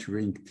don't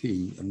drink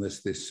tea unless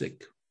they're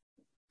sick.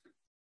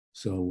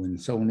 So when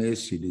someone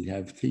asks you to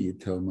have tea, you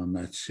tell them I'm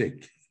not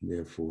sick,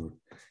 therefore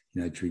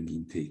you're not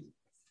drinking tea.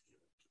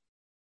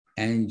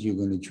 And you're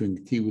going to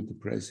drink tea with the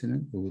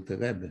president or with the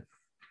Rebbe.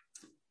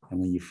 And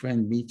when your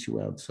friend meets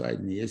you outside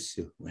and he asks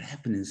you, what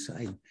happened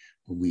inside?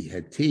 Well, we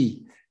had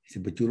tea. He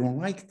said, but you don't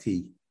like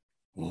tea.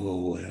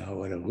 Oh,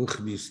 what a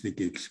ruchnistic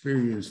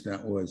experience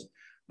that was.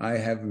 I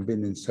haven't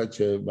been in such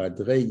a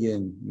madrege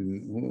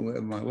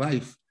in my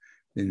life,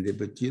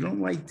 but you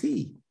don't like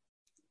tea.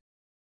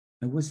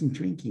 I wasn't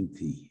drinking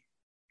tea.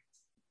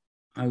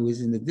 I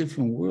was in a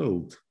different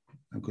world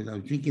because I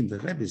was drinking the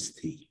Rebbe's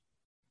tea.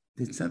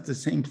 It's not the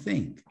same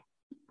thing.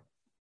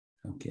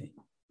 Okay.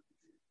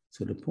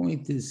 So the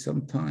point is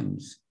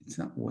sometimes it's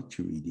not what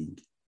you're eating,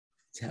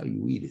 it's how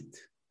you eat it.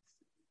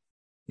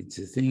 It's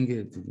a thing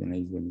that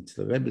when it's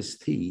the Rebbe's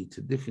tea, it's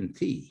a different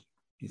tea.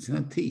 It's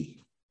not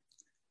tea.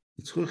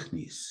 It's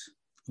ruchnis,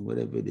 or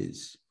whatever it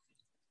is.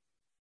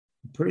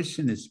 The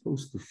person is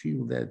supposed to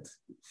feel that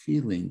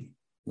feeling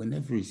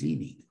whenever he's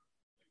eating.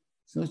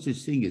 It's no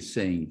such thing as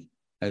saying,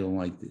 I don't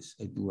like this,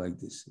 I do like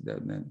this.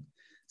 That.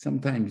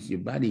 Sometimes your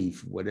body,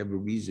 for whatever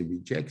reason,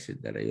 rejects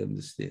it, that I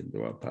understand.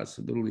 There are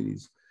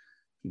possibilities,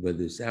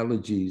 whether it's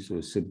allergies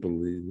or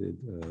simply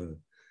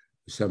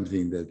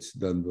something that's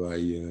done by,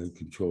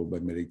 controlled by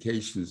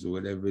medications or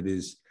whatever it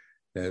is,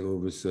 that all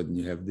of a sudden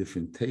you have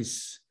different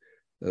tastes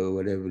or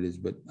whatever it is.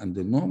 But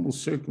under normal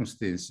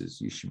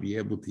circumstances, you should be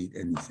able to eat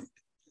anything.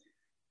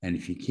 And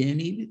if you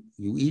can't eat it,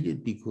 you eat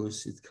it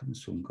because it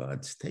comes from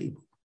God's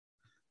table.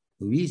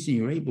 The reason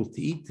you're able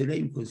to eat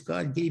today because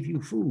God gave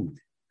you food.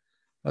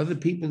 Other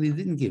people, He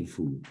didn't give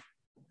food,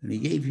 and He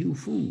gave you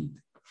food.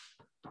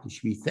 You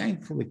should be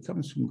thankful it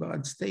comes from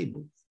God's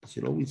table. You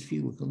should always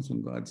feel it comes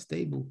from God's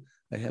table.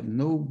 I have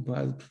no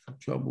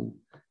trouble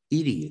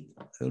eating it.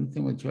 I don't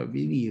think much trouble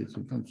eating it if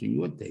it comes from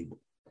your table.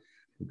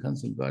 If it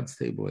comes from God's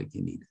table, I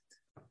can eat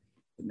it.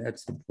 And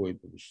that's the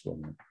point of the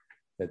Sholom.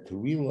 That to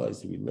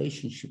realize the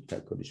relationship to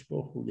HaKadosh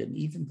Baruch Hu, and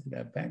even to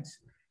that back,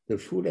 the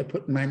food I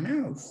put in my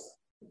mouth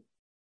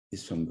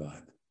is from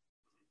God.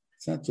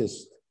 It's not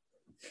just,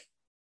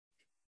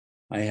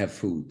 I have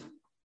food.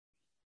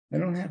 I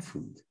don't have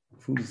food.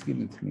 Food is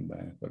given to me by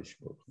HaKadosh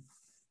Baruch Hu.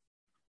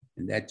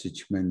 And that's a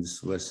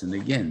tremendous lesson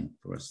again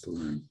for us to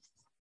learn.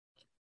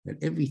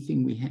 That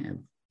everything we have,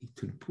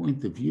 to the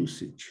point of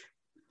usage,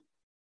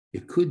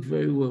 it could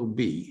very well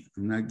be,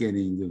 I'm not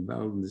getting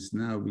involved in this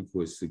now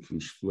because the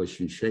flesh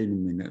and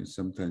shame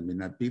sometimes may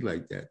not be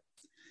like that.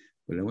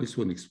 But I always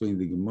want to explain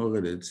the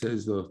Gemara that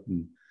says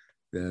often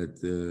that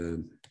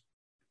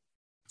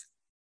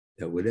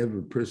whatever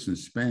a person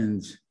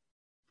spends,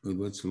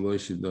 what's the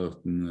Lashon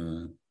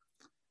often,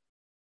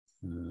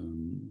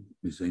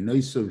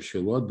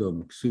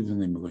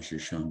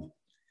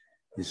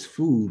 his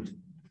food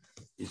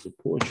is a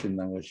portion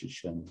of Rosh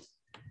Hashanah.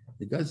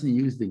 It doesn't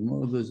use, the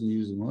Gemara doesn't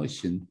use the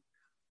notion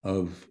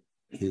of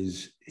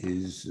his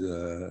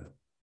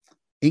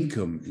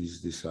income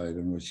is decided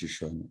on Rosh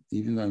Hashanah.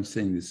 Even though I'm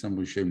saying there's some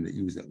Rishonim that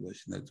use that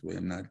Lashon, that's why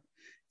I'm not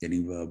getting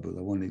involved, but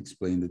I want to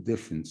explain the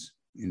difference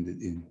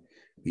in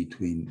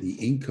between the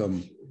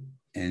income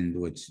and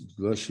what's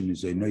Lashon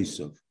is a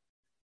Noisov,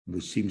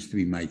 which seems to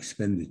be my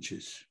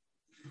expenditures.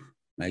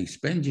 My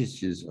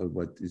expenditures are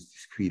what is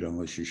decreed on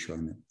Rosh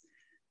Hashanah.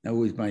 Now,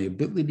 with my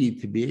ability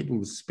to be able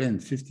to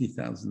spend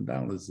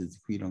 $50,000 is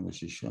decreed on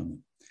Rosh Hashanah.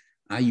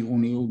 I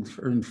only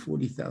earned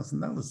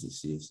 $40,000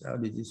 this year. So how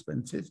did you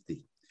spend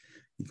 50?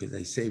 Because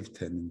I saved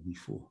 10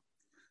 before.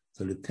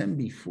 So the 10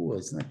 before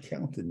is not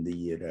counted in the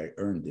year that I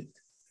earned it,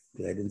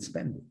 because I didn't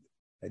spend it.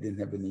 I didn't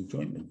have any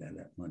enjoyment out of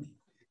that money.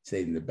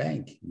 Say in the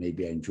bank,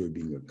 maybe I enjoy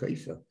being a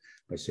kaifa.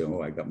 I say,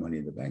 oh, I got money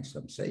in the bank, so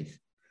I'm safe.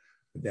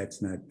 But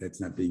that's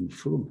not being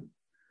full.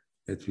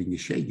 That's being a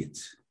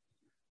shegitz.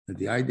 But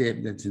the idea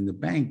that's in the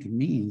bank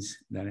means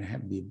that I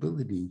have the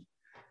ability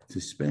to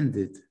spend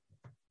it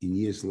in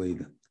years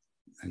later.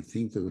 I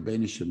think the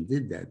Rebbeinu Shem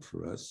did that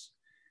for us.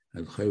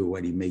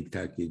 What he made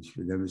package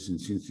for them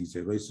since he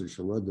said,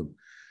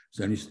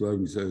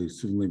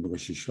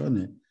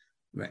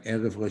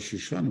 Erev Rosh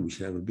Hashanah, we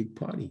should have a big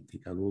party,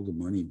 take out all the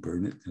money,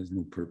 burn it, has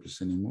no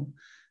purpose anymore.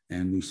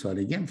 And we start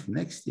again from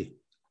next year.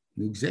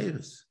 New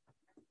Gzeres.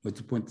 What's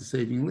the point of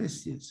saving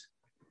last year's?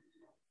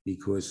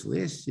 Because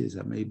last year's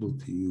I'm able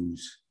to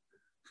use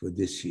for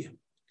this year.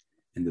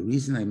 And the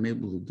reason I'm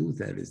able to do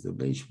that is the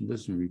Rebbeinu Shem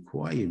doesn't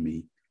require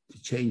me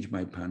to change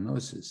my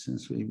parnassus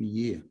since every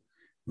year.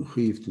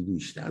 mechuyev to do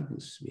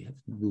shtadlus. We have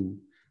to do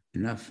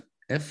enough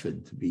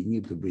effort to being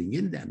able to bring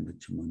in that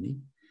much money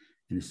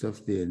and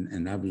stuff there.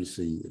 And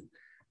obviously,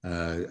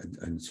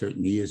 in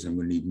certain years, I'm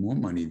going to need more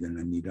money than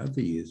I need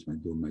other years.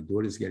 My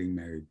daughter's getting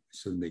married,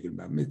 so making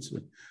bar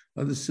mitzvah,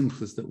 other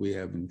simchas that we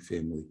have in the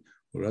family,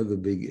 or other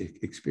big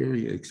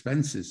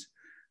expenses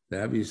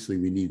that obviously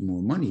we need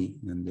more money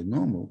than the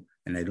normal,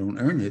 and I don't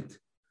earn it.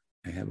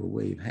 I have a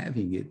way of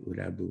having it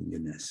without doing a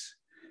ness.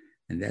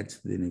 And that's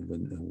the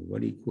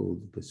what he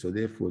called. So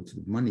therefore,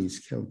 the money is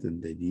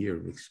counted the year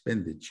of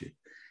expenditure,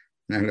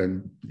 not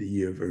on the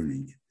year of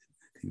earning it.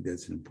 I think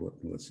that's an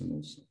important lesson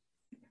also.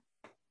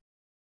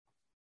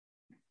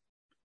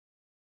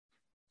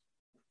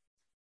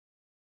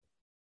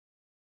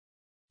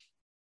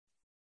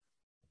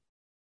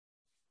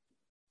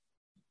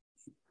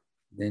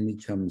 Then he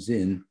comes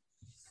in,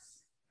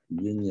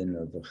 union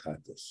of a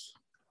chatos.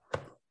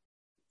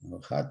 Now,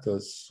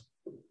 chatos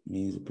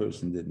means a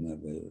person didn't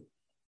have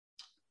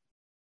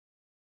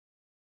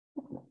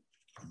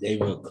they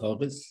were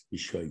korban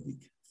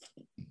b'shoigig.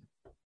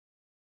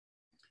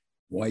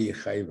 Why you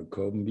chayiv a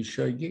korban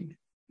b'shoigig?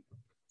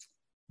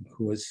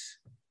 Because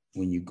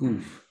when you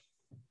goof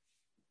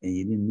and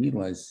you didn't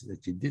realize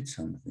that you did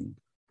something,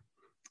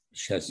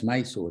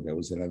 shasmais, or that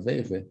was an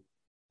aveva,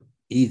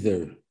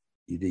 either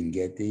you didn't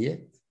get there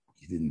yet,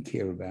 you didn't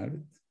care about it,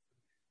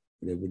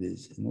 whatever it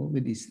is. And all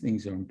of these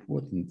things are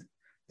important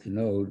to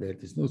know that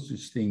there's no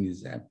such thing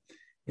as that.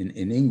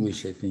 In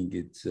English, I think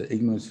it's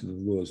ignorance of the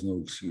law is no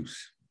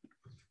excuse.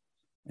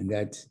 And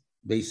that's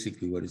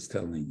basically what it's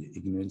telling you.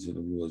 Ignorance of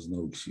the law is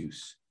no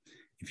excuse.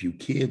 If you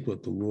cared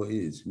what the law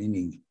is,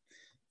 meaning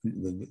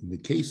the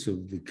case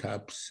of the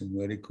cops and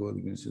what they call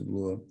ignorance of the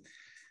law,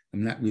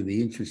 I'm not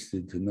really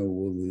interested to know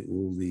all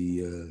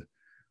the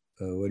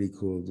what do you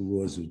call the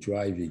laws of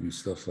driving and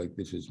stuff like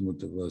this is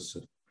mutar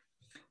v'asur.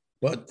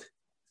 But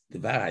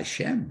Devar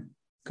Hashem,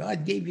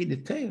 God gave you the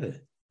Torah,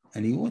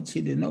 and He wants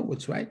you to know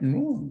what's right and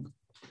wrong.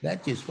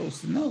 That you're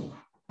supposed to know,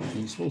 and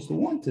you're supposed to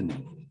want to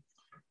know.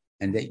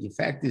 And that the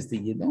fact is that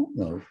you don't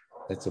know,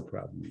 that's a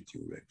problem with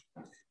you already.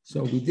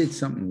 So we did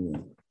something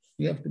wrong.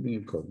 You have to bring a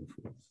korban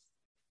for it.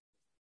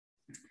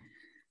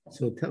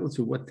 So tell us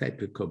what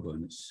type of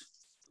korbanos.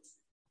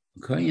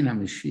 Kohen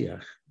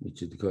HaMashiach,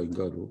 which is the Kohen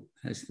Gadol,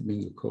 has to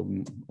bring a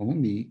korban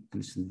only in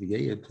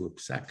the to a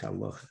psak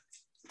halacha.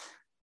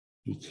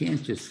 He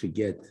can't just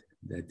forget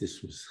that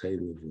this was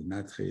chaylev or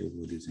not chaylev,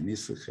 or there's an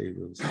issa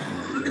chaylev or something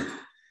like that.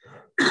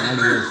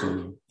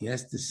 He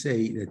has to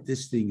say that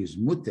this thing is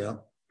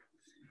mutter,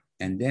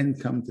 and then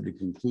come to the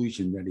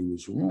conclusion that he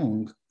was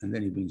wrong, and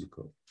then he brings a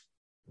korban.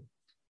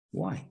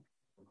 Why?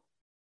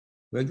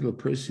 Regular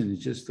person is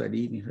just like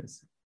eating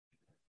chesed.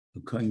 A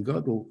Kohen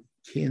Gadol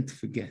can't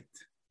forget.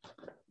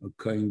 A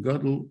Kohen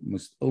Gadol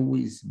must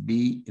always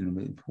be in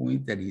a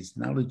point that he's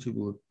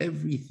knowledgeable of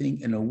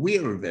everything and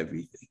aware of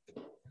everything.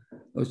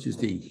 Let's just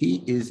think,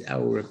 he is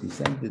our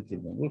representative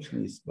in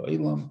Roshni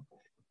Yisraelim,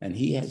 and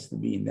he has to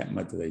be in that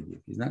madrege.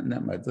 If he's not in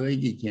that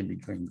madrege, he can't be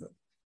Kohen Gadol.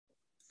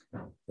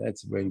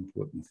 That's a very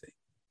important thing.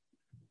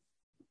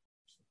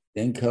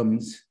 Then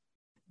comes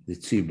the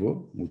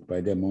tzibur, which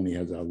by them only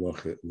has a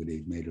halacha, where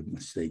they've made a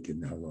mistake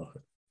in the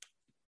halacha.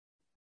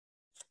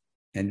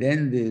 And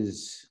then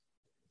there's,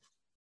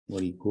 what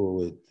do you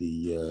call it,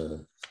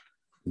 the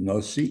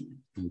Nasi,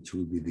 which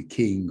would be the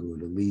king or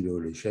the leader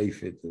or the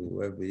shayfet or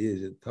whoever he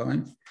is at the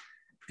time.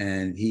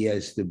 And he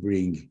has to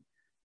bring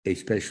a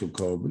special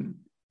korban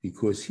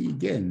because he,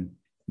 again,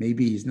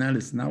 maybe he's not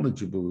as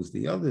knowledgeable as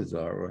the others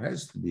are or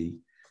has to be,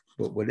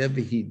 but whatever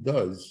he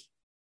does,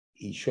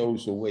 he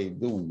shows a way of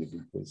doing it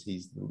because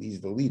he's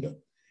the leader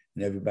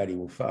and everybody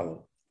will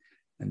follow.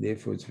 And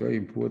therefore, it's very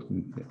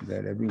important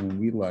that everyone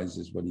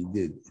realizes what he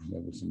did and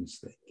that was a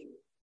mistake.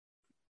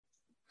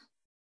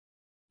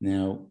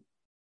 Now,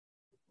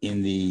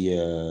 in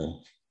the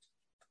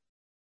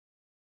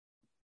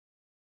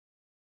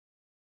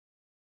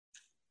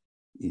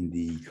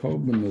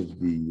korban of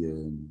the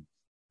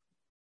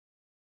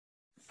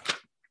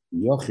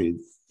Yochid,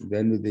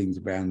 then the things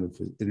bound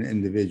for an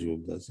individual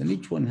does. And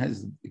each one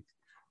has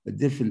a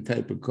different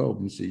type of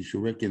korban, so you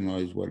should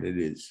recognize what it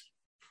is.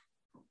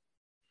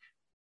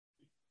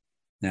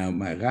 Now,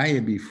 my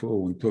raya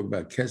before, when we talk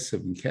about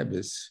Kesef and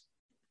Keves,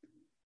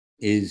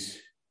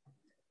 is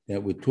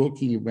that we're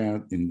talking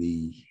about in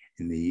the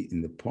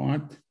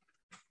part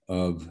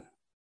of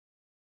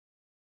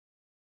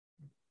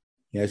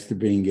he has to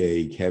bring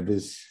a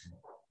Keves,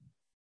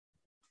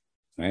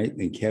 right?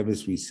 And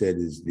Keves we said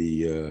is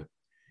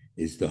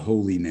the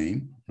holy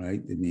name,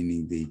 right?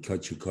 Meaning the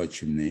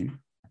Kachim name.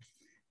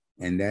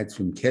 And that's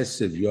from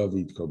Kesef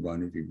Yovid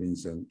Korban. If you bring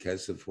some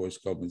Kesef, force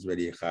korban is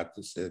very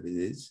Echatus, that it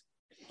is.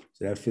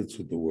 So that fits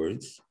with the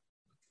words.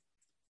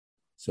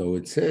 So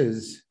it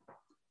says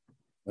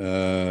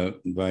by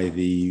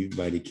the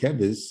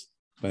Keves,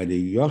 by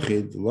the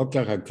Yochid,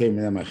 Lokach HaKem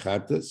Minam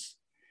Echatus,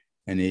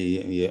 and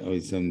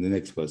it's on the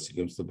next verse. It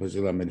comes to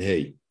Pasuk Lamed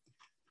Hey.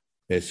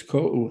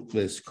 Veskol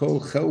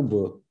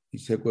Chelbo. He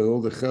said, "By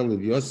all the Chel of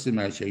Yosim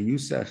Asher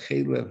Yusa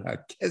Chelev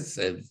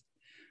HaKesev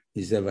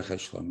Yizevach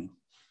HaShlomim."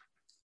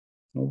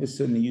 All of a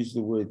sudden, he used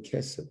the word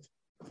kesef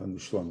from the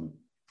Shlomim.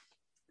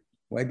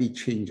 Why did he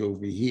change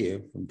over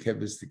here from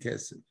keves to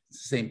kesef?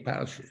 It's the same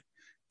parsha.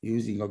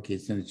 Using, okay,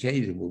 it's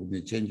interchangeable, but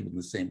interchangeable in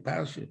the same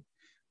parsha.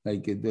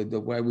 Like,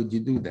 why would you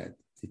do that?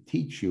 To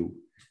teach you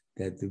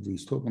that if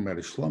he's talking about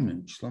a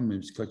Shlomim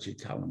is kochi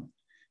kalam.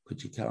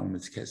 Kochi kalam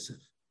is kesef.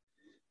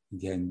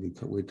 Again,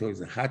 we're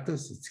talking about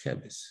chatos, it's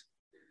keves.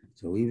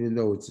 So even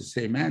though it's the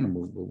same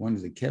animal, but one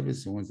is a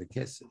keves and one's a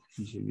kesef,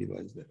 you should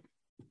realize that.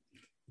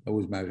 That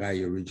was my guy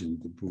originally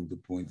to prove the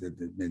point that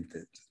it meant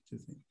that.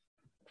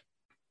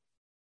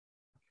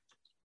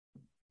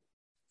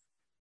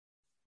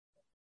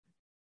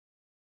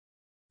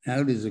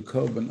 Now there's a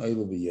korban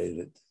oil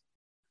b'yevet.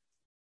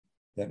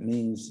 That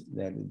means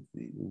that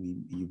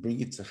you bring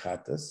it to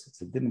chatas.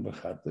 It's a din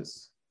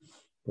b'chatas,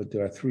 but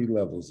there are 3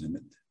 levels in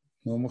it.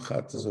 Normal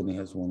chatas only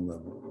has 1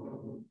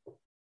 level. A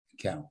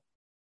cow.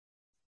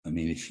 I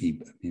mean a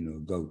sheep. I mean a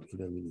goat,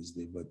 whatever it is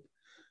there, but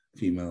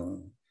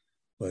female.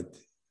 But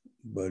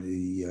by a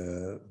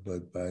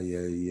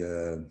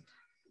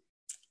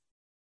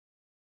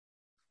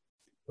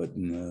what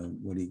do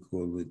you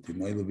call it?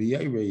 In oil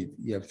b'yevet,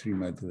 you have 3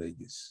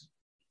 madregas.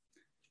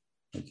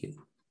 Okay,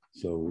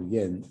 so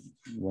again,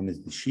 one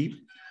is the sheep,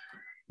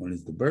 one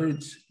is the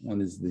birds, one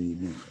is the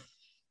mincha.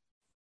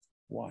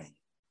 Why?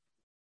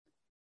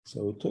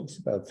 So it talks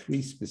about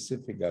 3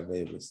 specific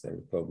averos that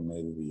are called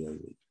oil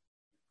b'yevet.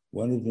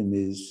 One of them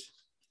is,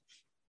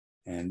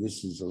 and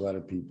this is a lot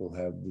of people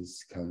have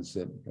this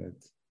concept that,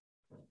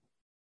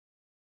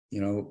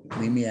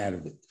 leave me out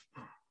of it.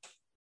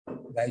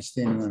 A guy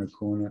standing on a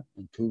corner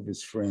and 2 of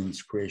his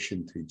friends crash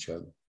into each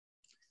other.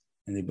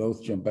 And they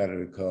both jump out of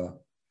the car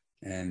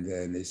and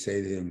they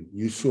say to him,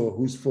 you saw,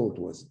 whose fault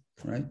was it,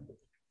 right?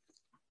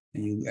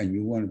 And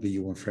you want to be,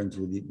 you want friends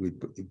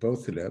with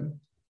both of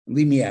them.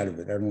 Leave me out of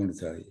it. I don't want to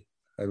tell you.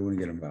 I don't want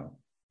to get involved.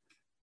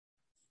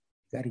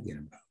 You got to get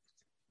involved.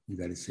 You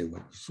got to say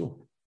what you saw.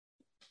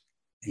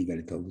 And you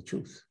got to tell the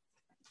truth.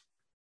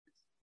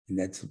 And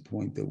that's the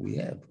point that we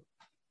have.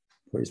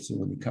 Person,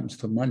 when it comes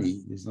to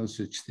money, there's no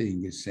such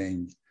thing as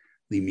saying,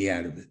 leave me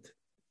out of it.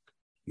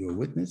 You're a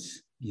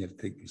witness. You have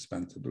to take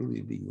responsibility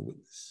of being a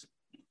witness.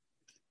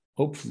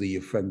 Hopefully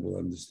your friend will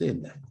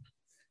understand that.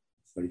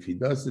 But if he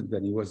doesn't,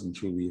 then he wasn't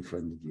truly a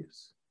friend of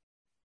yours.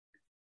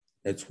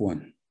 That's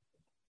one.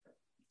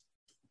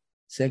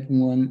 Second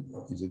one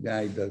is a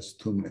guy who does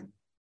tumah.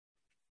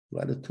 A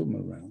lot of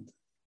tumah around.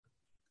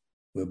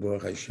 We're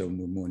Baruch Hashem,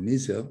 we're more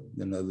nizel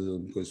than others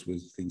because we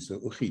things are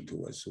uchi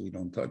to us, so we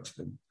don't touch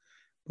them.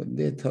 But in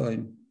their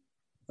time,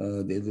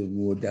 they live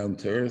more down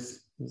to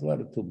earth. There's a lot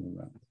of tumah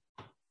around.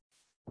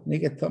 And they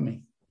get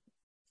tummy.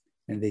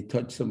 And they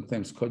touch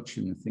sometimes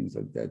koshin and things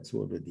like that,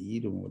 sort of the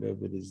eat or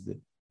whatever it is.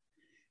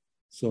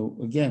 So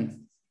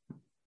again,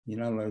 you're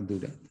not allowed to do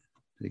that.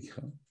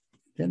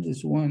 Then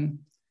there's one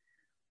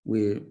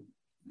where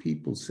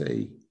people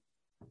say,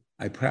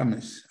 I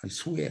promise, I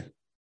swear.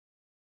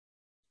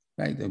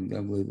 Right? I don't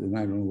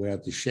know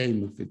without the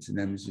shame if it's an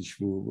emes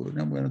shvur.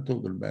 We're not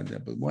talking about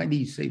that. But why do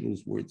you say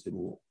those words at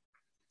all?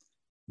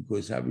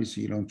 Because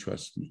obviously you don't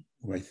trust me,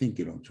 or I think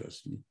you don't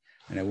trust me.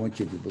 And I want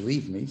you to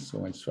believe me,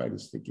 so I try to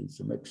stick in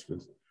some extra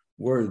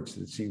words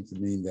that seem to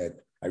mean that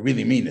I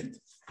really mean it,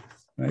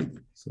 right?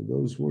 So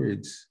those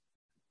words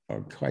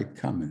are quite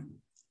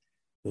common.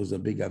 Those are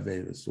big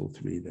averos, all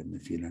 3 of them,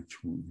 if you're not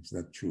true, it's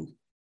not true.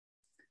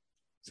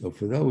 So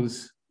for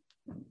those,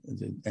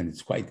 and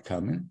it's quite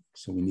common,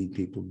 so we need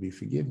people to be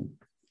forgiven.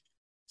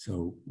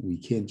 So we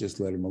can't just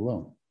let them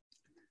alone.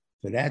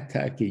 For that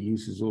Taka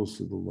uses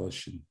also the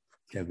Lashon,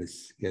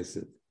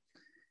 Kesef,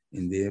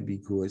 in there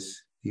because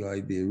the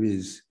idea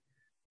is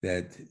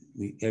that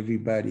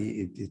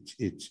everybody,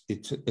 it's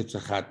a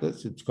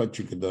chatas, it's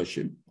kodesh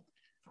kadoshim,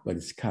 but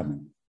it's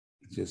common.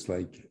 It's just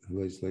like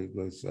kodesh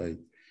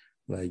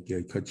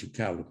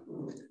kalam.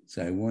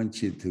 So I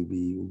want you to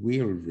be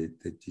aware of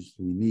it, that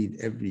we need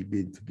every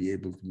bit to be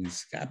able to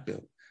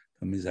miskapel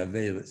from his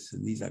averos.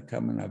 And these are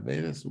common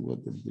averos, we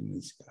want them to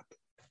miskapel.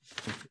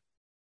 Okay.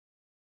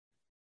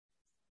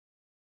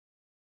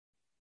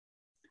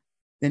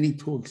 Then he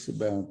talks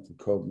about the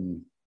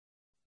korban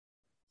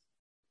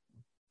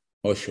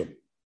Osham.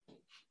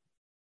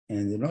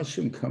 And the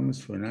Osham comes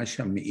for an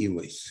Asham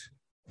Me'ilis.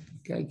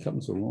 The guy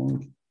comes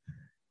along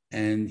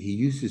and he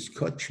uses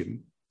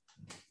kachim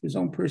for his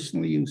own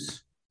personal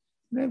use,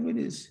 whatever it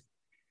is.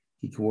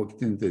 He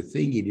walked into the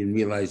thing, he didn't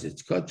realize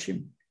it's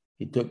kachim.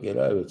 He took it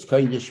out, it's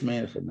kaidish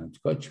melech, and not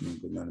kachim,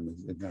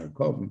 it's not a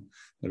korban,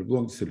 but it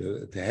belongs to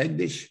the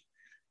hegdish.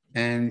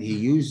 And he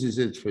uses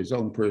it for his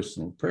own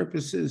personal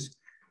purposes,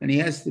 and he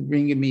has to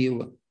bring a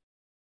meila.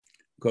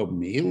 Korban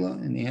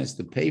meila, and he has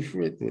to pay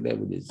for it,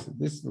 whatever it is. So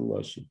this is the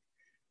lashon.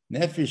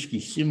 Nefesh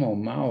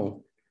kishimo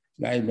mao,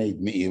 guy made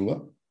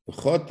meila,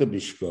 v'chota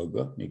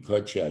b'shkoga,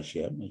 mikotche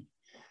Hashem,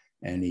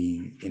 and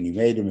he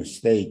made a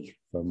mistake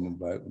from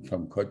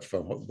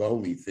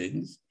holy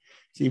things.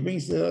 So he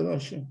brings the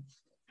lashon.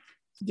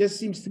 It just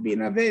seems to be an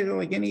avera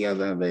like any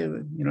other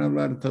avera. You're not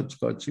allowed to touch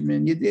kachim,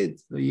 and you did,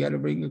 so you got to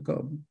bring a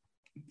korban.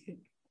 Okay.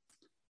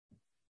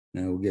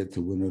 Now we'll get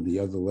to one of the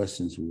other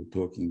lessons we were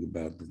talking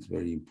about that's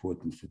very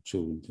important for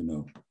children to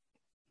know.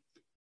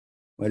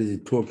 What does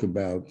it talk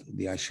about?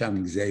 The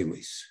Asham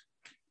Gzelis.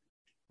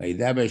 He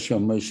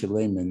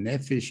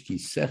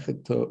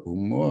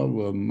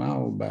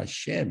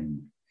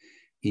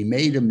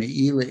made a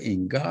me'ila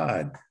in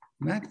God,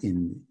 not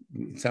in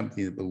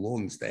something that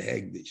belongs to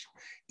Hegdish.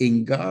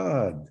 In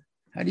God.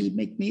 How do you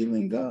make me'ila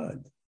in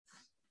God?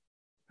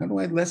 How do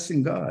I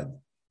lessen God?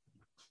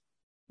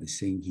 By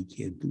saying he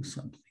can't do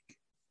something.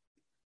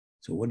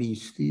 So what do you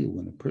steal?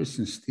 When a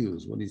person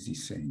steals, what is he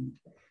saying?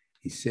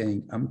 He's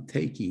saying, I'm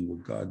taking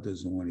what God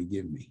doesn't want to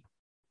give me.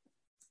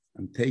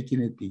 I'm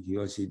taking it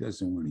because he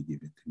doesn't want to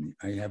give it to me.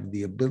 I have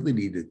the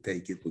ability to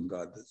take it when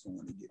God doesn't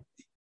want to give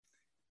me.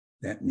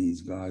 That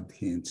means God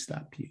can't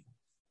stop you.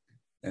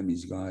 That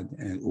means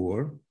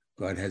or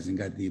God hasn't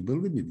got the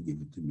ability to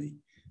give it to me.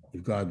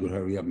 If God would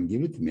hurry up and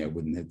give it to me, I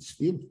wouldn't have to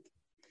steal it.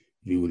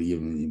 If he would have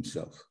given it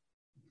himself.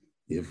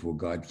 Therefore,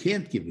 God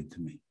can't give it to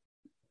me.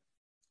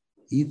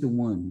 Either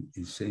one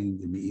is saying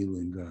the me'ila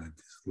in God,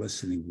 is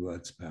lessening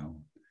God's power.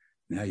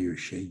 Now you're a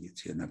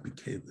shagitz, you're not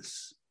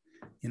careless.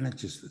 You're not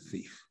just a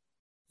thief.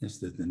 That's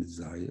the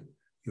desire.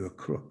 You're a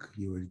crook.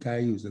 You're a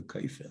guy who's a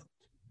kaifel.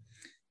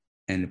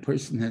 And the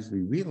person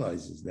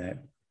realizes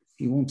that,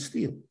 he won't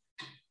steal.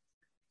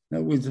 In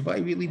other words, if I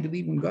really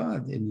believe in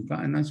God and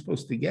I'm not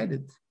supposed to get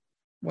it,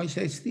 why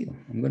should I steal?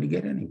 I'm going to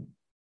get it anyway.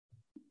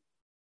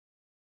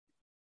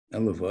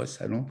 All of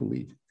us, I don't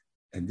believe it.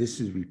 And this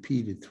is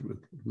repeated through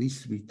at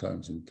least 3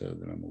 times in the Torah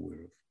that I'm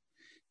aware of.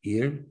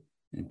 Here,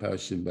 in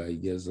Parshas by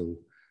Gezel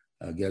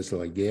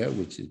Ager,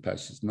 which is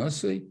Parshas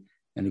Nosei,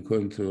 and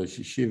according to Rosh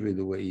Hashiva,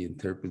 the way he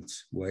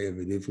interprets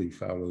whatever he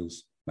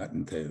follows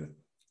Matan Torah.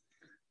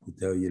 To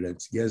tell you that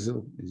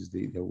Gezel is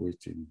the word.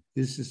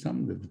 This is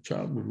something that the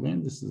child will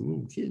learn. This is a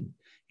little kid.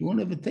 He won't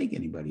ever take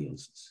anybody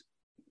else's.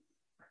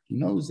 He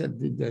knows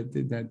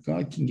that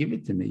God can give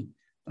it to me.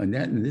 And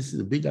this is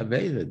a big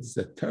Aveda. It's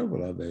a terrible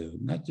Aveda.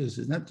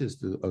 It's not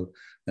just a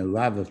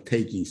love of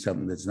taking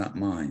something that's not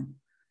mine,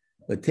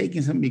 but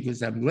taking something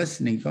because I'm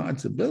lessening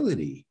God's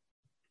ability.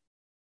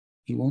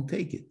 He won't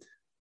take it.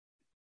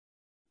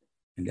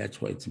 And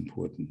that's why it's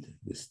important,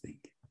 this thing.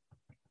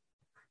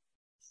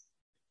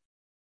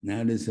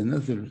 Now there's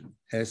another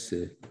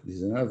essay,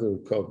 there's another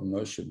called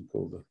Noshim,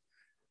 called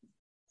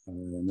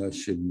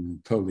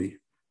Noshim Toli,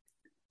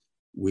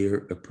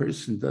 where a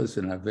person does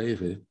an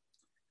Avera,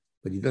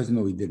 but he doesn't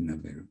know he did an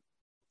Avera.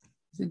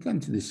 He's gone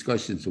into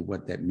discussions of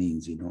what that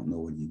means. You don't know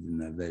what he did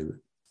an Avera.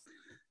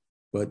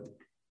 But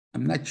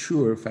I'm not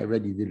sure if I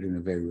already did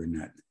an Avera or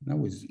not. In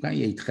other words, I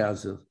ate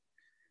chazer,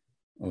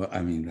 or the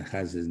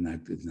chazer is not a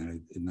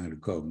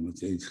korban,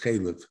 it's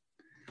chaylev.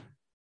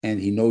 And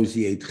he knows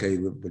he ate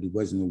chaylev, but he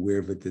wasn't aware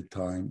of it at the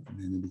time,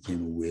 and then he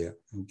became aware.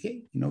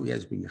 Okay, he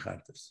has been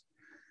chatas.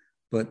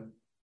 But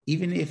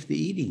even after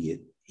eating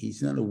it,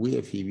 he's not aware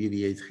if he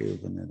really ate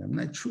chaylev or not. I'm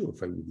not sure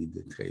if I really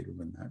did chaylev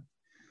or not.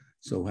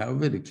 So,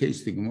 however, the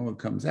case the Gemara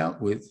comes out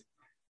with,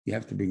 you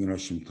have to bring an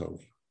Noshim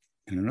Toli.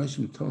 And a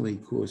Noshim Toli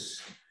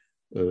costs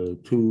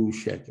 2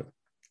 shekel,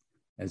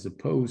 as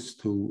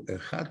opposed to a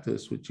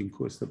chatas, which can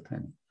cost a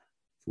penny,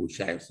 for which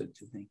I have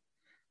such a thing.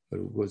 But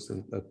it was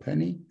a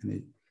penny,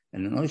 and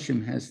an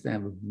Noshim has to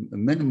have a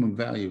minimum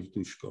value of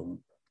 2 shekel.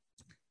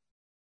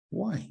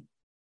 Why?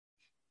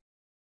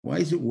 Why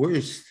is it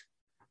worse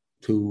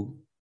to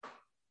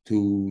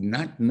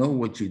not know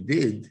what you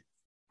did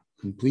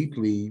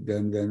completely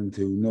than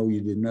to know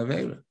you didn't have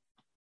Avera?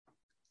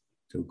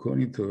 So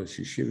according to Rosh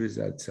Hashiva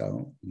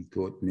Zatzal, he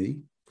taught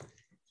me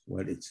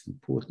what it's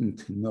important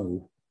to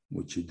know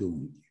what you're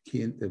doing. You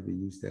can't ever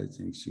use that as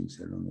an excuse.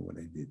 I don't know what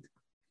I did.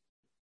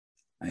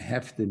 I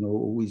have to know,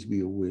 always be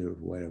aware of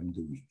what I'm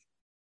doing.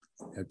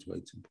 That's why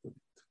it's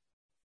important.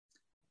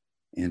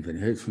 And when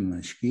I heard from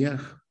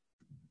Mashkiach,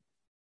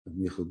 of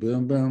Michael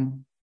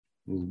Birnbaum,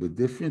 a little bit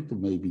different, or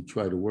maybe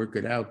try to work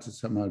it out to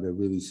somehow they're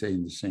really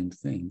saying the same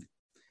thing,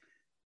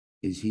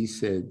 is he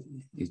said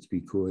it's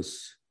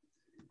because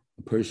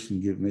a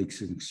person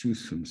makes an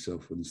excuse for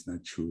himself when it's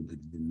not true that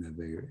he didn't have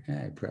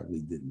Avera. I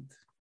probably didn't.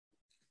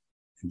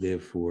 And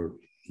therefore,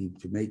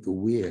 to make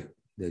aware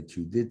that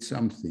you did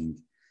something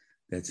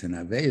that's an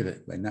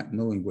Avera by not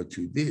knowing what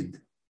you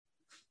did,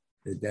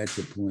 that's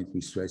a point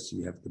we stress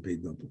you have to pay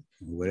double,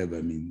 or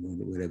whatever,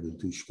 whatever,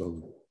 2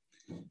 shekel,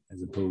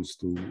 as opposed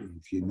to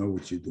if you know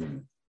what you're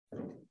doing.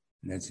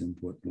 And that's an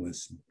important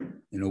lesson.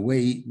 In a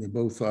way, they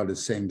both are the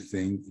same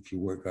thing. If you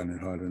work on it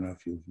hard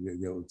enough,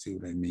 you'll see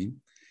what I mean.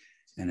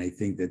 And I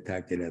think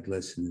that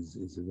lesson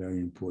is a very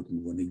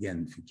important one,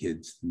 again, for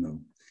kids to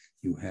know.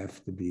 You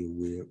have to be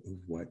aware of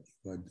what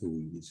you are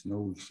doing. It's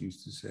no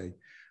excuse to say,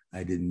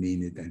 I didn't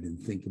mean it, I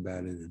didn't think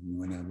about it, and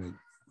whatever. You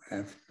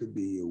have to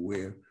be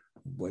aware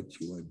of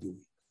what you are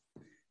doing.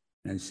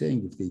 And I'm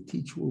saying if they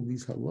teach you all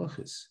these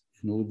halachas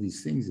and all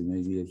these things, and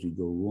maybe as we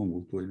go along,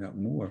 we'll point out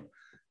more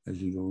as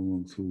we go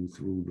along through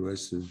the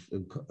rest of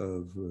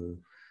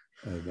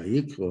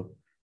Vayikra,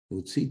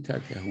 we'll see how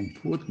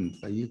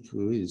important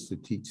Vayikra is to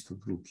teach the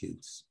little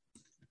kids.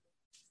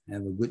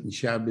 Have a good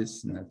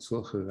Shabbos and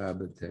Hatzlacha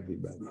Rabbah to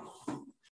everybody.